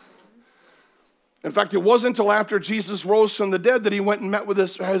 In fact, it wasn't until after Jesus rose from the dead that he went and met with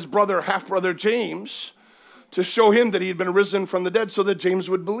his brother, half-brother James, to show him that he had been risen from the dead so that James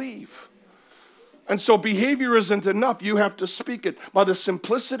would believe. And so behavior isn't enough. You have to speak it. By the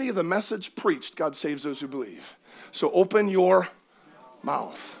simplicity of the message preached, God saves those who believe. So open your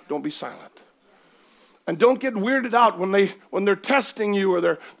mouth. Don't be silent. And don't get weirded out when they're testing you or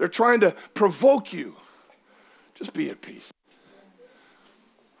they're trying to provoke you. Just be at peace.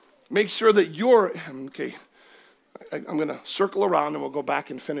 Make sure that you're, okay, I'm going to circle around and we'll go back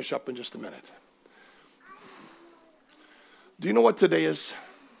and finish up in just a minute. Do you know what today is?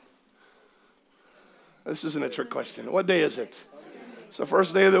 This isn't a trick question. What day is it? It's the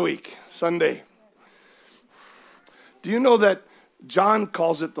first day of the week, Sunday. Do you know that John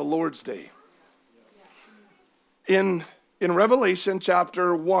calls it the Lord's Day? In Revelation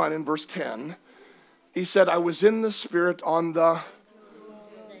chapter 1 and verse 10, he said, I was in the Spirit on the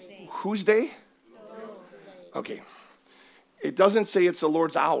whose day? Okay. It doesn't say it's the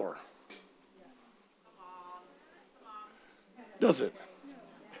Lord's hour. Does it?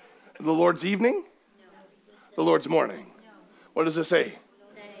 The Lord's evening? The Lord's morning. What does it say?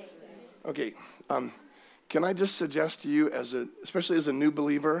 Okay. Can I just suggest to you, especially as a new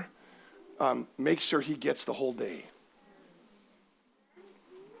believer, make sure he gets the whole day.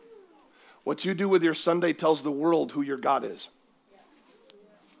 What you do with your Sunday tells the world who your God is.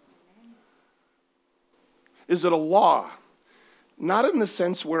 Is it a law? Not in the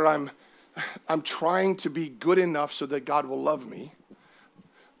sense where I'm trying to be good enough so that God will love me,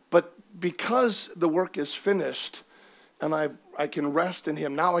 but because the work is finished and I can rest in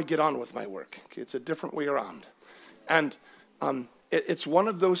him, now I get on with my work. Okay, it's a different way around. And it's one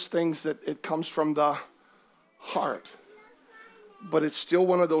of those things that it comes from the heart, but it's still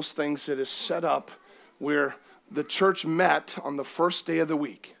one of those things that is set up where the church met on the first day of the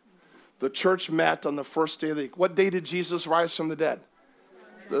week. The church met on the first day of the week. What day did Jesus rise from the dead?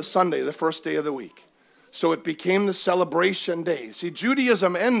 The Sunday, the first day of the week. So it became the celebration day. See,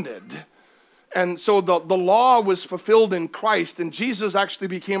 Judaism ended, and so the law was fulfilled in Christ, and Jesus actually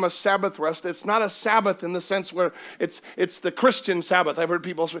became a Sabbath rest. It's not a Sabbath in the sense where it's the Christian Sabbath. I've heard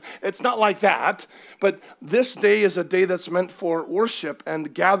people say, it's not like that, but this day is a day that's meant for worship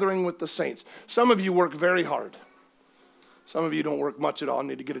and gathering with the saints. Some of you work very hard. Some of you don't work much at all,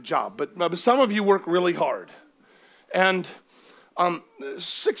 need to get a job. But some of you work really hard. And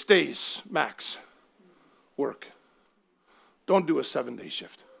 6 days max work. Don't do a 7-day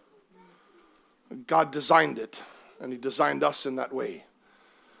shift. God designed it, and he designed us in that way.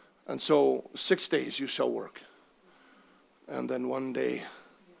 And so 6 days you shall work. And then 1 day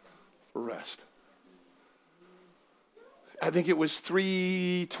for rest. I think it was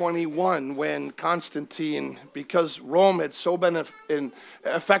 321 when Constantine, because Rome had so been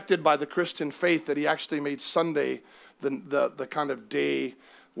affected by the Christian faith that he actually made Sunday the kind of day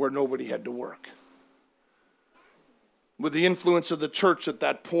where nobody had to work. With the influence of the church at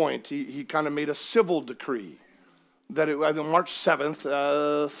that point, he kind of made a civil decree that on March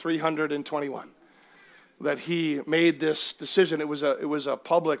 7th, 321, that he made this decision. It was a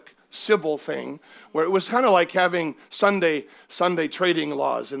public civil thing where it was kind of like having Sunday trading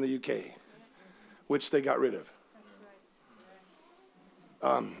laws in the UK, which they got rid of.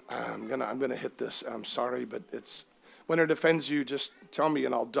 I'm gonna hit this. I'm sorry, but it's when it offends you, just tell me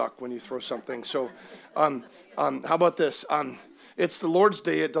and I'll duck when you throw something. So, how about this? It's the Lord's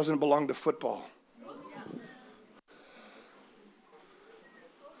Day. It doesn't belong to football.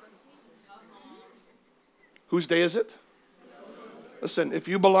 Whose day is it? Listen, if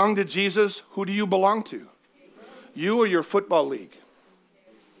you belong to Jesus, who do you belong to? You or your football league?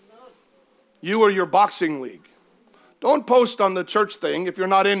 You or your boxing league? Don't post on the church thing if you're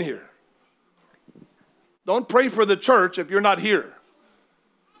not in here. Don't pray for the church if you're not here.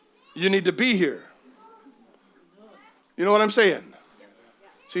 You need to be here. You know what I'm saying?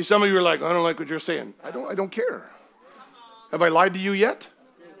 See, some of you are like, I don't like what you're saying. I don't care. Have I lied to you yet?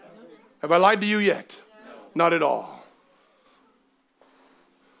 Have I lied to you yet? Not at all.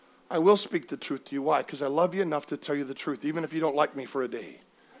 I will speak the truth to you. Why? Because I love you enough to tell you the truth, even if you don't like me for a day.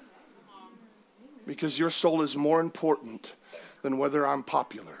 Because your soul is more important than whether I'm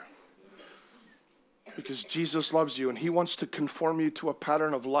popular. Because Jesus loves you and he wants to conform you to a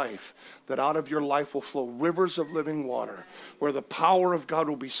pattern of life that out of your life will flow rivers of living water, where the power of God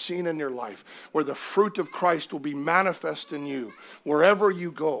will be seen in your life, where the fruit of Christ will be manifest in you, wherever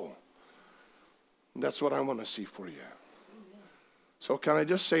you go. And that's what I want to see for you. So can I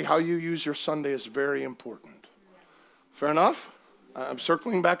just say how you use your Sunday is very important. Fair enough? I'm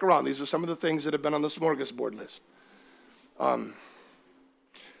circling back around. These are some of the things that have been on the smorgasbord list.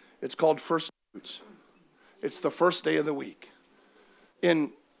 It's called first fruits. It's the first day of the week.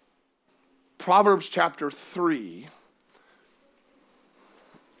 In Proverbs chapter 3,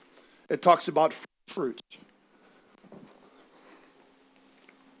 it talks about fruits.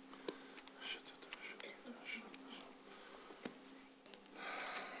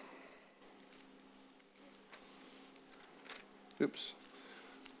 Oops.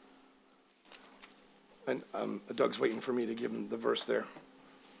 And Doug's waiting for me to give him the verse there.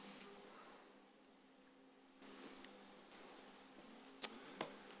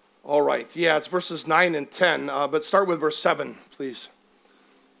 All right. Yeah, it's verses 9 and 10, but start with verse 7, please.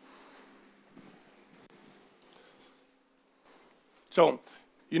 So,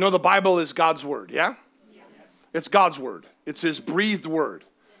 you know the Bible is God's word, yeah? It's God's word. It's his breathed word.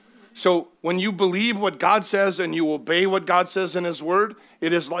 So when you believe what God says and you obey what God says in his word,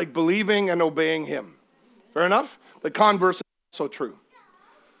 it is like believing and obeying him. Fair enough? The converse is also true.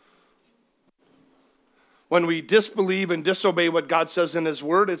 When we disbelieve and disobey what God says in his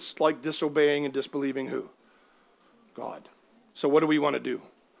word, it's like disobeying and disbelieving who? God. So what do we want to do?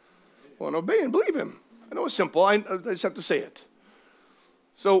 We want to obey and believe him. I know it's simple. I just have to say it.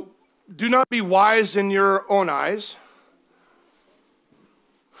 So do not be wise in your own eyes.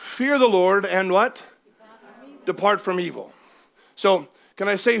 Fear the Lord and what? Depart from evil. So, can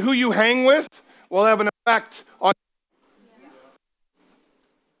I say who you hang with will have an effect on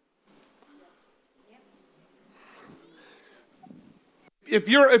if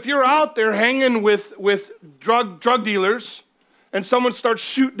you're out there hanging with drug dealers and someone starts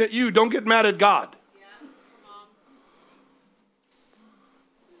shooting at you, don't get mad at God.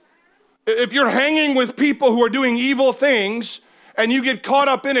 If you're hanging with people who are doing evil things and you get caught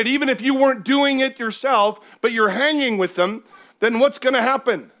up in it, even if you weren't doing it yourself, but you're hanging with them, then what's going to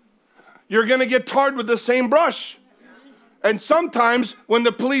happen? You're going to get tarred with the same brush. And sometimes when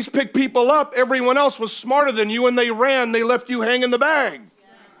the police pick people up, everyone else was smarter than you and they ran. They left you hanging the bag.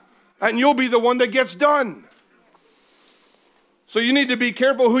 And you'll be the one that gets done. So you need to be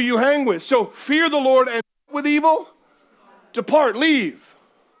careful who you hang with. So fear the Lord and with evil, depart, leave.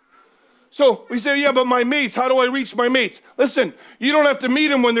 So we say, yeah, but my mates, how do I reach my mates? Listen, you don't have to meet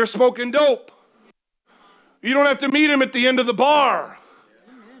them when they're smoking dope. You don't have to meet them at the end of the bar.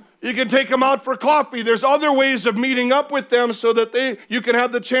 You can take them out for coffee. There's other ways of meeting up with them so that you can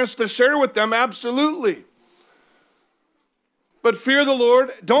have the chance to share with them, absolutely. But fear the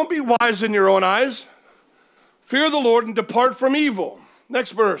Lord. Don't be wise in your own eyes. Fear the Lord and depart from evil.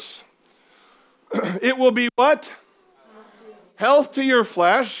 Next verse. It will be what? Health to your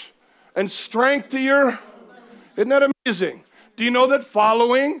flesh and strength to your... Isn't that amazing? Do you know that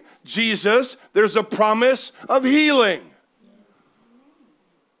following Jesus, there's a promise of healing?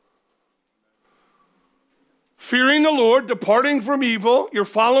 Fearing the Lord, departing from evil, you're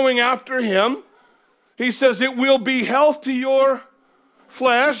following after him. He says it will be health to your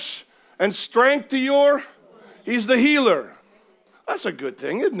flesh and strength to your... He's the healer. That's a good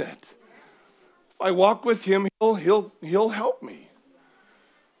thing, isn't it? If I walk with him, he'll help me.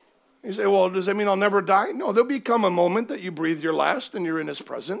 You say, well, does that mean I'll never die? No, there'll become a moment that you breathe your last and you're in his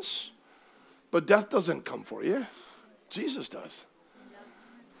presence. But death doesn't come for you. Jesus does.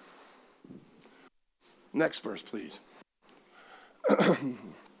 Next verse, please.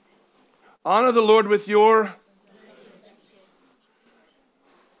 Honor the Lord with your...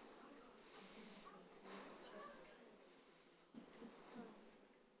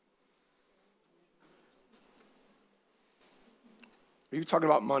 Are you talking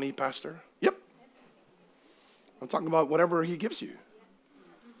about money, Pastor? Yep. I'm talking about whatever he gives you.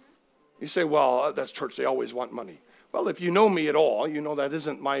 You say, well, that's church. They always want money. Well, if you know me at all, you know that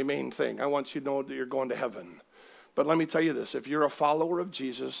isn't my main thing. I want you to know that you're going to heaven. But let me tell you this. If you're a follower of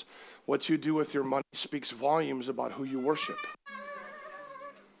Jesus, what you do with your money speaks volumes about who you worship.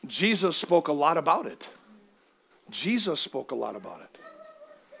 Jesus spoke a lot about it. Jesus spoke a lot about it.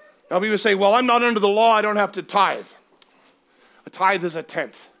 Now people say, well, I'm not under the law. I don't have to tithe. A tithe is a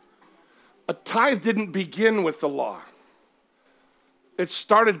tenth. A tithe didn't begin with the law. It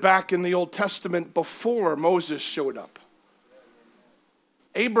started back in the Old Testament before Moses showed up.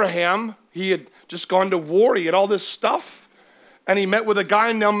 Abraham, he had just gone to war. He had all this stuff. And he met with a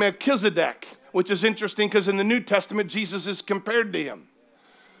guy named Melchizedek, which is interesting because in the New Testament, Jesus is compared to him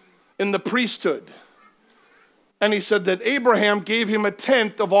in the priesthood. And he said that Abraham gave him a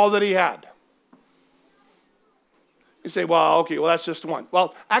tenth of all that he had. You say, well, okay, well, that's just one.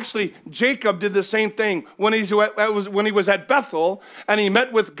 Well, actually, Jacob did the same thing when he was at Bethel and he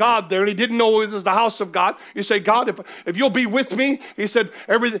met with God there and he didn't know it was the house of God. You say, God, if you'll be with me, he said,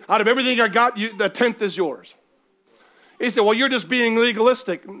 out of everything I got, the 10th is yours. He said, well, you're just being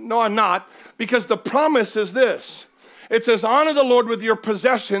legalistic. No, I'm not, because the promise is this. It says, honor the Lord with your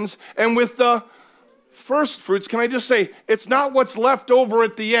possessions and with the first fruits. Can I just say, it's not what's left over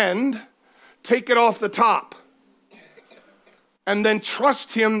at the end. Take it off the top. And then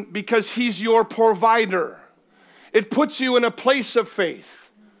trust him because he's your provider. It puts you in a place of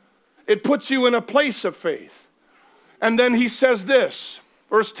faith. It puts you in a place of faith. And then he says this,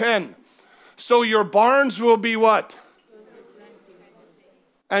 verse 10. So your barns will be what?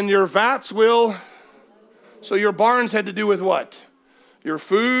 And your vats will. So your barns had to do with what? Your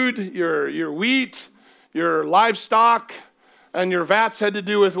food, your wheat, your livestock, and your vats had to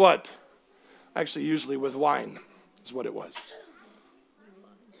do with what? Actually, usually with wine is what it was.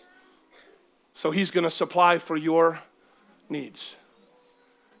 So he's going to supply for your needs.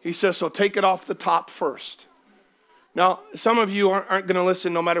 He says, so take it off the top first. Now, some of you aren't going to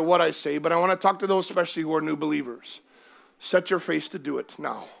listen no matter what I say, but I want to talk to those especially who are new believers. Set your face to do it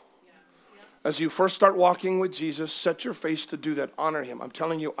now. As you first start walking with Jesus, set your face to do that. Honor him. I'm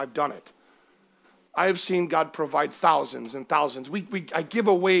telling you, I've done it. I have seen God provide thousands and thousands. I give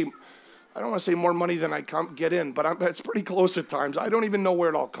away, I don't want to say more money than I get in, but it's pretty close at times. I don't even know where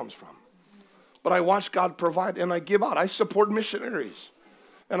it all comes from. But I watch God provide and I give out. I support missionaries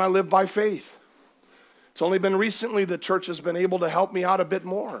and I live by faith. It's only been recently the church has been able to help me out a bit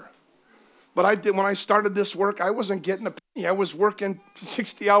more. But when I started this work, I wasn't getting a penny. I was working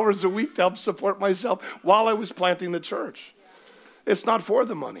 60 hours a week to help support myself while I was planting the church. It's not for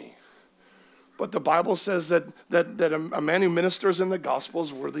the money. But the Bible says that a man who ministers in the gospel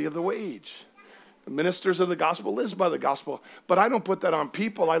is worthy of the wage. The ministers of the gospel lives by the gospel. But I don't put that on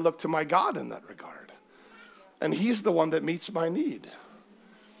people. I look to my God in that regard. And he's the one that meets my need.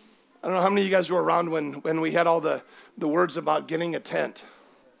 I don't know how many of you guys were around when we had all the words about getting a tent.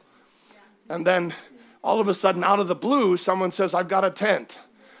 And then all of a sudden, out of the blue, someone says, I've got a tent.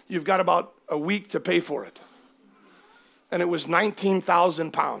 You've got about a week to pay for it. And it was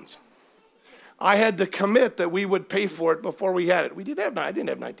 19,000 pounds. I had to commit that we would pay for it before we had it. I didn't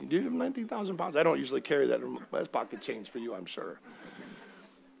have 19. Do you have 19,000 pounds? I don't usually carry that. That's pocket change for you, I'm sure.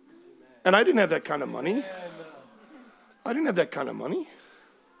 And I didn't have that kind of money. But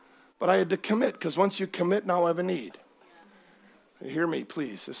I had to commit, because once you commit, now I have a need. Hear me,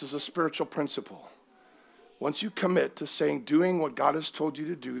 please. This is a spiritual principle. Once you commit to doing what God has told you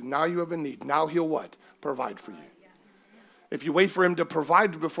to do, now you have a need. Now he'll what? Provide for you. If you wait for him to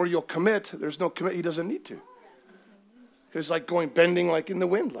provide before you'll commit, there's no commit. He doesn't need to. It's like bending like in the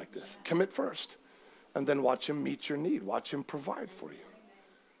wind like this. Commit first. And then watch him meet your need. Watch him provide for you.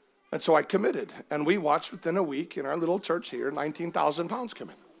 And so I committed. And we watched within a week in our little church here, 19,000 pounds come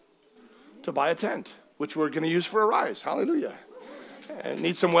in to buy a tent, which we're going to use for a rise. Hallelujah. And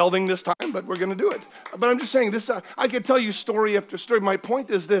need some welding this time, but we're going to do it. But I'm just saying this, I could tell you story after story. My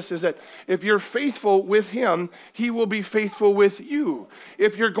point is this, is that if you're faithful with him, he will be faithful with you.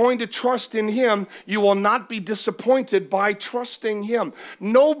 If you're going to trust in him, you will not be disappointed by trusting him.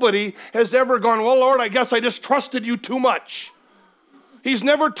 Nobody has ever gone, well, Lord, I guess I just trusted you too much. He's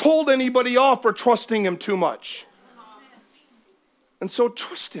never told anybody off for trusting him too much. And so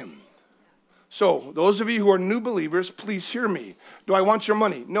trust him. So, those of you who are new believers, please hear me. Do I want your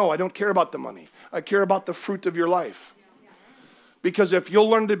money? No, I don't care about the money. I care about the fruit of your life. Because if you'll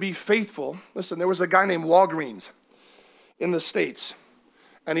learn to be faithful, listen, there was a guy named Walgreens in the States.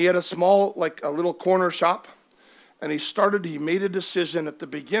 And he had a small, a little corner shop. And he made a decision at the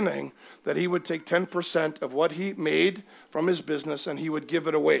beginning that he would take 10% of what he made from his business and he would give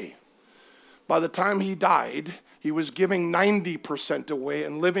it away. By the time he died, he was giving 90% away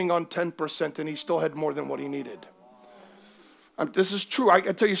and living on 10%, and he still had more than what he needed. This is true. I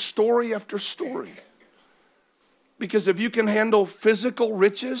tell you story after story. Because if you can handle physical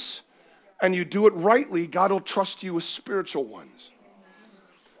riches and you do it rightly, God will trust you with spiritual ones.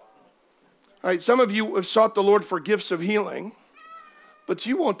 All right, some of you have sought the Lord for gifts of healing, but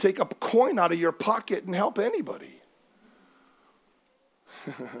you won't take a coin out of your pocket and help anybody.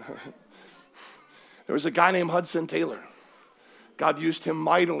 There was a guy named Hudson Taylor. God used him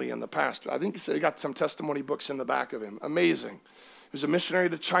mightily in the past. I think he got some testimony books in the back of him. Amazing. He was a missionary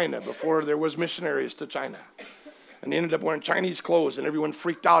to China before there was missionaries to China. And he ended up wearing Chinese clothes, and everyone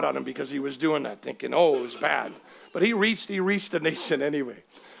freaked out on him because he was doing that, thinking, oh, it was bad. But he reached the nation anyway.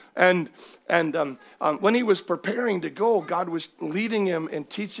 And when he was preparing to go, God was leading him and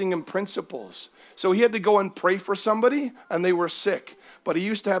teaching him principles. So he had to go and pray for somebody, and they were sick. But he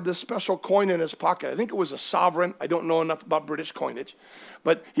used to have this special coin in his pocket. I think it was a sovereign. I don't know enough about British coinage.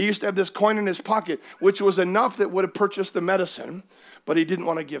 But he used to have this coin in his pocket, which was enough that would have purchased the medicine, but he didn't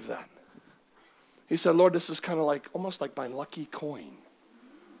want to give that. He said, Lord, this is kind of like, almost like my lucky coin.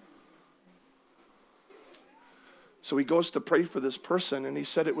 So he goes to pray for this person, and he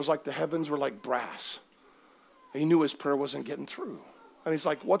said it was like the heavens were like brass. He knew his prayer wasn't getting through. And he's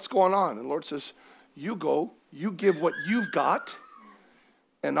like, what's going on? And the Lord says, you go, you give what you've got,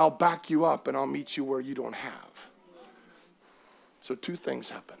 and I'll back you up, and I'll meet you where you don't have. So two things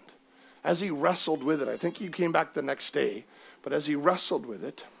happened. As he wrestled with it, I think he came back the next day, but as he wrestled with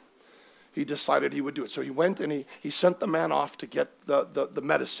it, he decided he would do it. So he went and he sent the man off to get the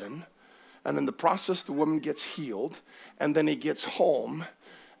medicine. And in the process, the woman gets healed. And then he gets home.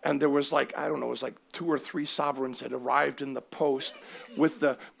 And there was like, I don't know, it was like 2 or 3 sovereigns had arrived in the post with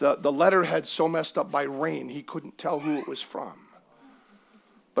the letterhead so messed up by rain, he couldn't tell who it was from.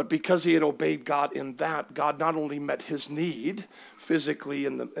 But because he had obeyed God in that, God not only met his need physically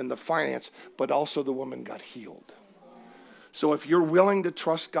in the finance, but also the woman got healed. So if you're willing to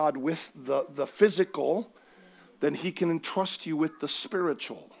trust God with the physical, then he can entrust you with the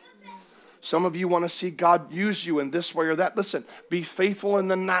spiritual. Some of you want to see God use you in this way or that. Listen, be faithful in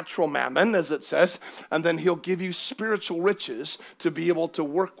the natural mammon, as it says, and then he'll give you spiritual riches to be able to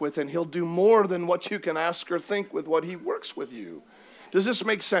work with, and he'll do more than what you can ask or think with what he works with you. Does this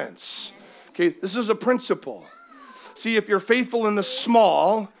make sense? Okay, this is a principle. See, if you're faithful in the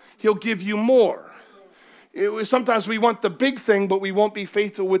small, he'll give you more. Sometimes we want the big thing, but we won't be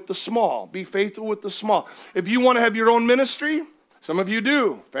faithful with the small. Be faithful with the small. If you want to have your own ministry, some of you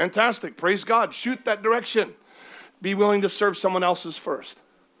do. Fantastic. Praise God. Shoot that direction. Be willing to serve someone else's first.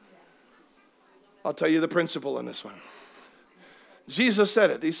 I'll tell you the principle in this one. Jesus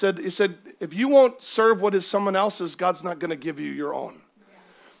said it. He said, if you won't serve what is someone else's, God's not going to give you your own.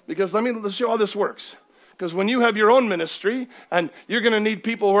 Because let's show how this works. Because when you have your own ministry, and you're going to need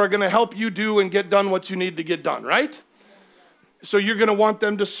people who are going to help you do and get done what you need to get done, right? So you're going to want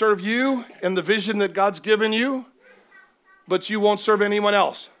them to serve you in the vision that God's given you, but you won't serve anyone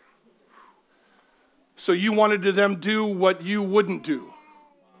else. So you wanted to them do what you wouldn't do.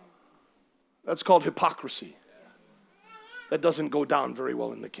 That's called hypocrisy. That doesn't go down very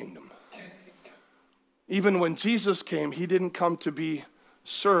well in the kingdom. Even when Jesus came, he didn't come to be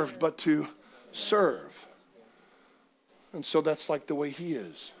served, but to serve. And so that's like the way he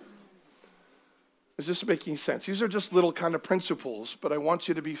is. Is this making sense? These are just little kind of principles, but I want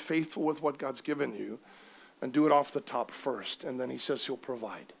you to be faithful with what God's given you and do it off the top first. And then he says he'll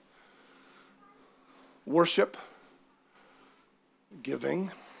provide. Worship,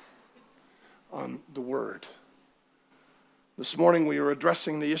 giving, the word. This morning we were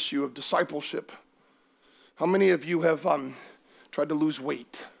addressing the issue of discipleship. How many of you have tried to lose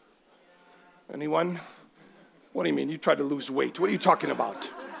weight? Anyone? What do you mean? You tried to lose weight? What are you talking about?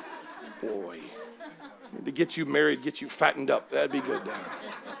 Boy, to get you married, get you fattened up. That'd be good.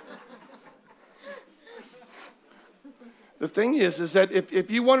 The thing is that if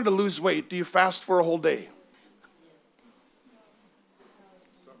you wanted to lose weight, do you fast for a whole day?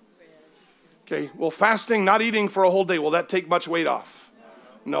 Okay, well, fasting, not eating for a whole day, will that take much weight off?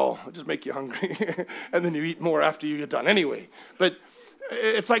 No, it'll just make you hungry. And then you eat more after you get done anyway. But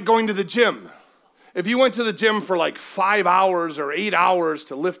it's like going to the gym. If you went to the gym for like 5 hours or 8 hours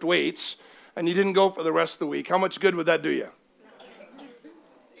to lift weights, and you didn't go for the rest of the week, how much good would that do you?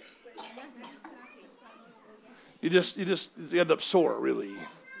 You end up sore, really.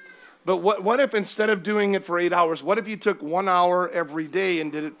 But what if instead of doing it for 8 hours, what if you took 1 hour every day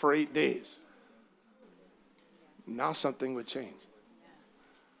and did it for 8 days? Now something would change.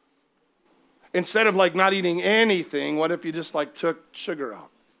 Instead of like not eating anything, what if you just like took sugar out?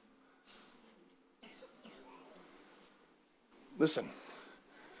 Listen,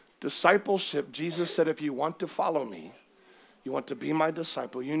 discipleship, Jesus said, if you want to follow me, you want to be my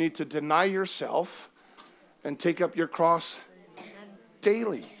disciple, you need to deny yourself and take up your cross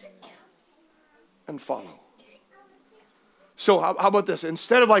daily and follow. So how about this?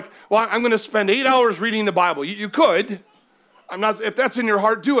 Instead of like, well, I'm going to spend 8 hours reading the Bible. You could. I'm not. If that's in your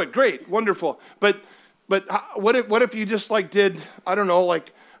heart, do it. Great, wonderful. But what if you just like did, I don't know,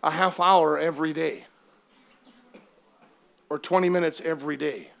 like a half hour every day, or 20 minutes every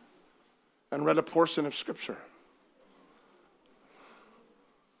day, and read a portion of Scripture?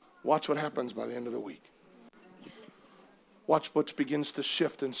 Watch what happens by the end of the week. Watch what begins to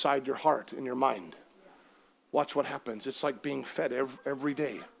shift inside your heart and your mind. Watch what happens. It's like being fed every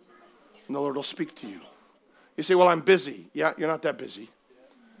day. And the Lord will speak to you. You say, well, I'm busy. Yeah, you're not that busy.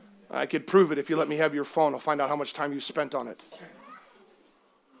 I could prove it if you let me have your phone. I'll find out how much time you spent on it.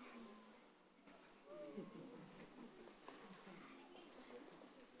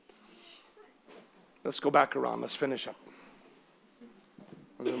 Let's go back around. Let's finish up.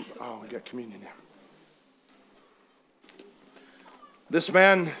 We got communion here. This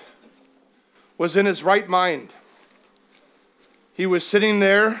man was in his right mind. He was sitting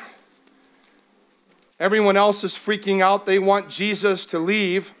there. Everyone else is freaking out. They want Jesus to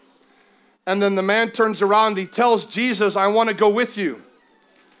leave. And then the man turns around. He tells Jesus, I want to go with you.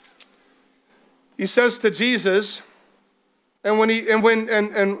 He says to Jesus, and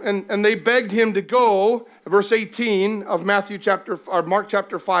they begged him to go, verse 18 of Mark chapter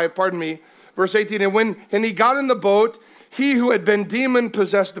 5, verse 18. And he got in the boat, he who had been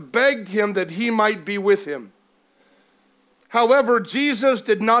demon-possessed begged him that he might be with him. However, Jesus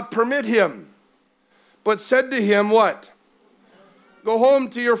did not permit him, but said to him, what? Go home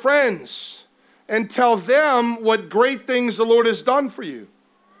to your friends and tell them what great things the Lord has done for you.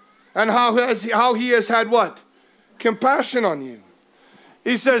 And how he has had what? Compassion on you.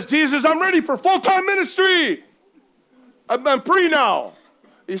 He says, Jesus, I'm ready for full-time ministry. I'm free now.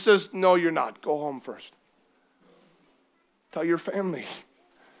 He says, no, you're not. Go home first. Tell your family.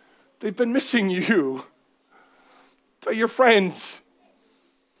 They've been missing you. Tell your friends.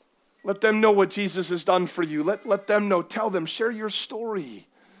 Let them know what Jesus has done for you. Let them know. Tell them. Share your story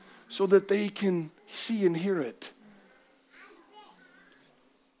so that they can see and hear it.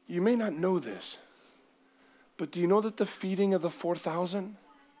 You may not know this, but do you know that the feeding of the 4,000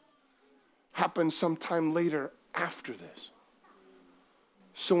 happened sometime later after this?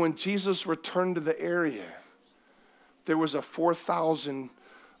 So when Jesus returned to the area, there was a 4,000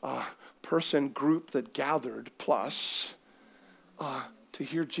 person group that gathered, plus to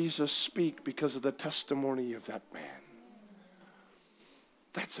hear Jesus speak because of the testimony of that man.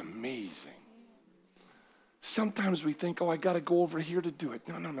 That's amazing. Sometimes we think, I got to go over here to do it.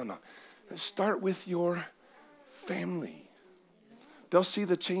 No. Start with your family. They'll see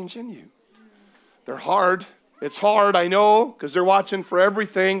the change in you. They're hard. It's hard, I know, because they're watching for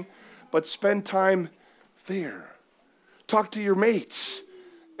everything. But spend time there. Talk to your mates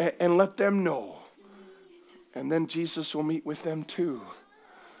and let them know. And then Jesus will meet with them too.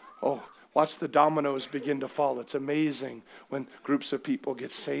 Oh, watch the dominoes begin to fall. It's amazing when groups of people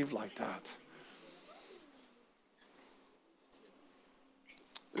get saved like that.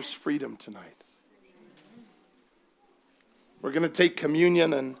 There's freedom tonight. We're going to take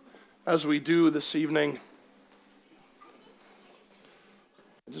communion, and as we do this evening,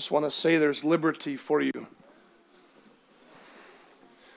 I just want to say there's liberty for you.